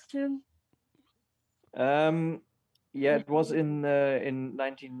 80s, Tim? Yeah, it was in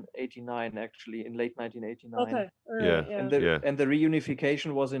 1989, actually, in late 1989. Okay. Right, yeah. And the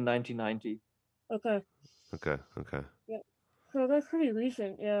reunification was in 1990. Okay. Yeah. So that's pretty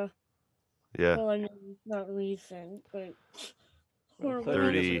recent, yeah. Yeah. Well, I mean, not recent, but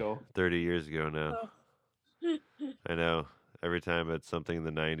 30 years ago now. Oh. I know. Every time it's something in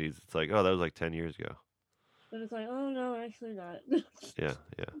the 90s, it's like, oh, that was like 10 years ago. And it's like, oh no, actually not. Yeah.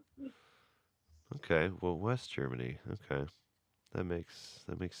 Okay. Well, West Germany. Okay, that makes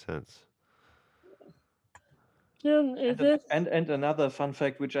sense. And another fun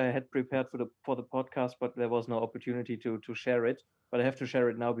fact which I had prepared for the podcast, but there was no opportunity to share it. But I have to share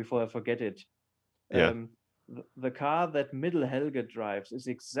it now before I forget it. Yeah. The car that Middle Helge drives is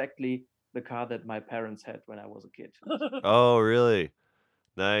exactly the car that my parents had when I was a kid. Oh, really?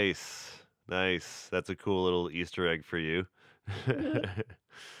 Nice. That's a cool little Easter egg for you.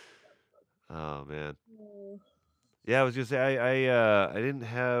 Oh man. Yeah, I was gonna say I didn't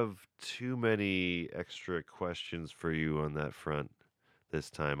have too many extra questions for you on that front this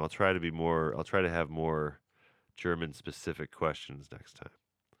time. I'll try to have more German specific questions next time.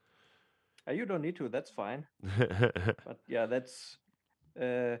 You don't need to. That's fine. But yeah, that's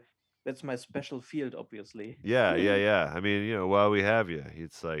my special field, obviously. Yeah. I mean, while we have you,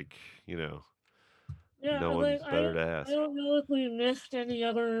 it's like, no one's better to ask. I don't know if we missed any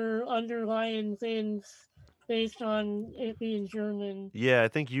other underlying things based on it being German. Yeah, I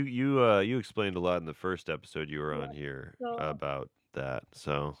think you explained a lot in the first episode you were on here about that.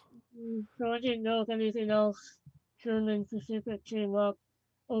 So I didn't know if anything else German specific came up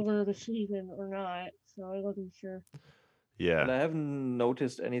over the season or not. So I wasn't sure. Yeah. But I haven't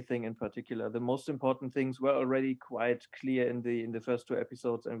noticed anything in particular. The most important things were already quite clear in the first two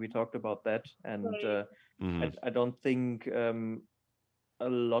episodes, and we talked about that. And right. I don't think a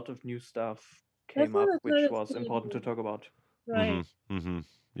lot of new stuff came up, which was important to talk about. Right.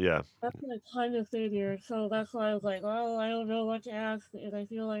 Yeah. That's what I kind of figured. So that's why I was like, oh, I don't know what to ask, and I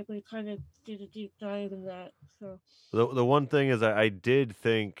feel like we kind of did a deep dive in that. So the one thing is, I did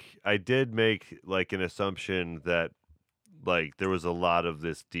make like an assumption that like there was a lot of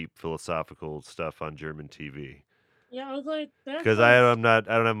this deep philosophical stuff on German TV. Yeah, I was like, because I don't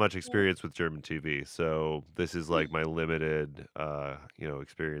have much experience with German TV, so this is like my limited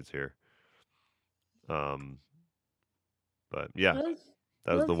experience here. But yeah,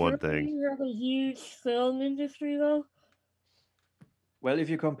 that was the one thing. You have a huge film industry, though. Well, if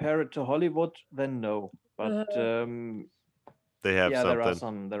you compare it to Hollywood, then no. But they have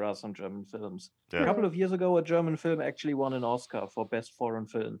something. There are some German films. Yeah. A couple of years ago, a German film actually won an Oscar for Best Foreign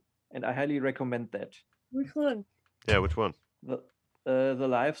Film, and I highly recommend that. Which one? Yeah, which one? The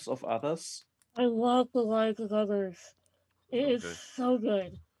Lives of Others. I love The Lives of Others. It is so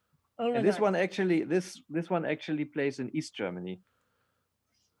good. Oh, and this one actually plays in East Germany.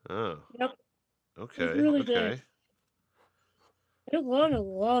 Oh. Yep. Okay. It's really good. It won a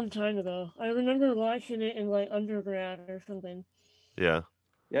long time ago. I remember watching it in like undergrad or something. Yeah.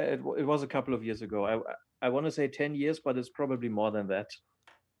 Yeah, it was a couple of years ago. I want to say 10 years, but it's probably more than that.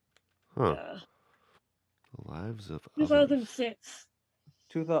 Huh. Yeah. The Lives of 2006.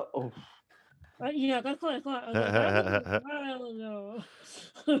 2000. Oh. Yeah, that's what I thought. I was like, I don't know.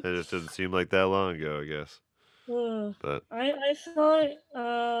 It just doesn't seem like that long ago, I guess. But I saw it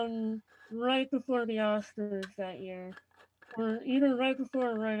right before the Oscars that year, or either right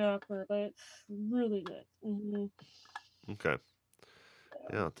before or right after. But it's really good. Mm-hmm. Okay.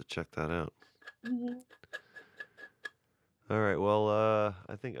 Yeah, I'll have to check that out. Mm-hmm. All right. Well,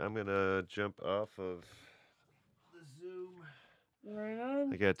 I think I'm gonna jump off of the Zoom. Right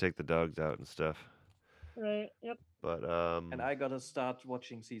on. I gotta take the dogs out and stuff. Right. Yep. But and I gotta start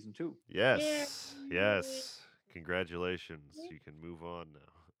watching season 2. Yes. Yeah. Yes. Congratulations. You can move on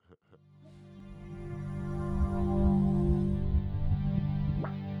now.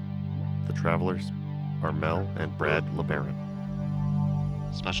 The Travelers are Mel and Brad LeBaron.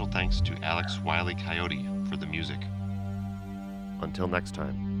 Special thanks to Alex Wiley Coyote for the music. Until next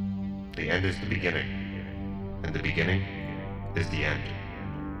time, the end is the beginning, and the beginning is the end.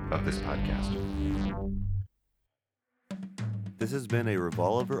 of this podcast. This has been a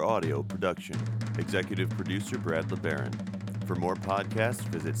Revolver Audio production. Executive producer Brad LeBaron. For more podcasts,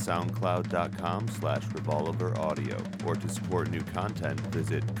 visit soundcloud.com/revolveraudio, or to support new content,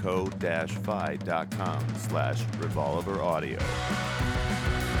 visit ko-fi.com/revolveraudio.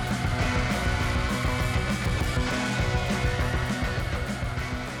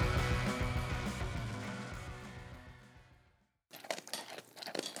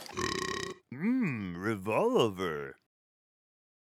 Revolver.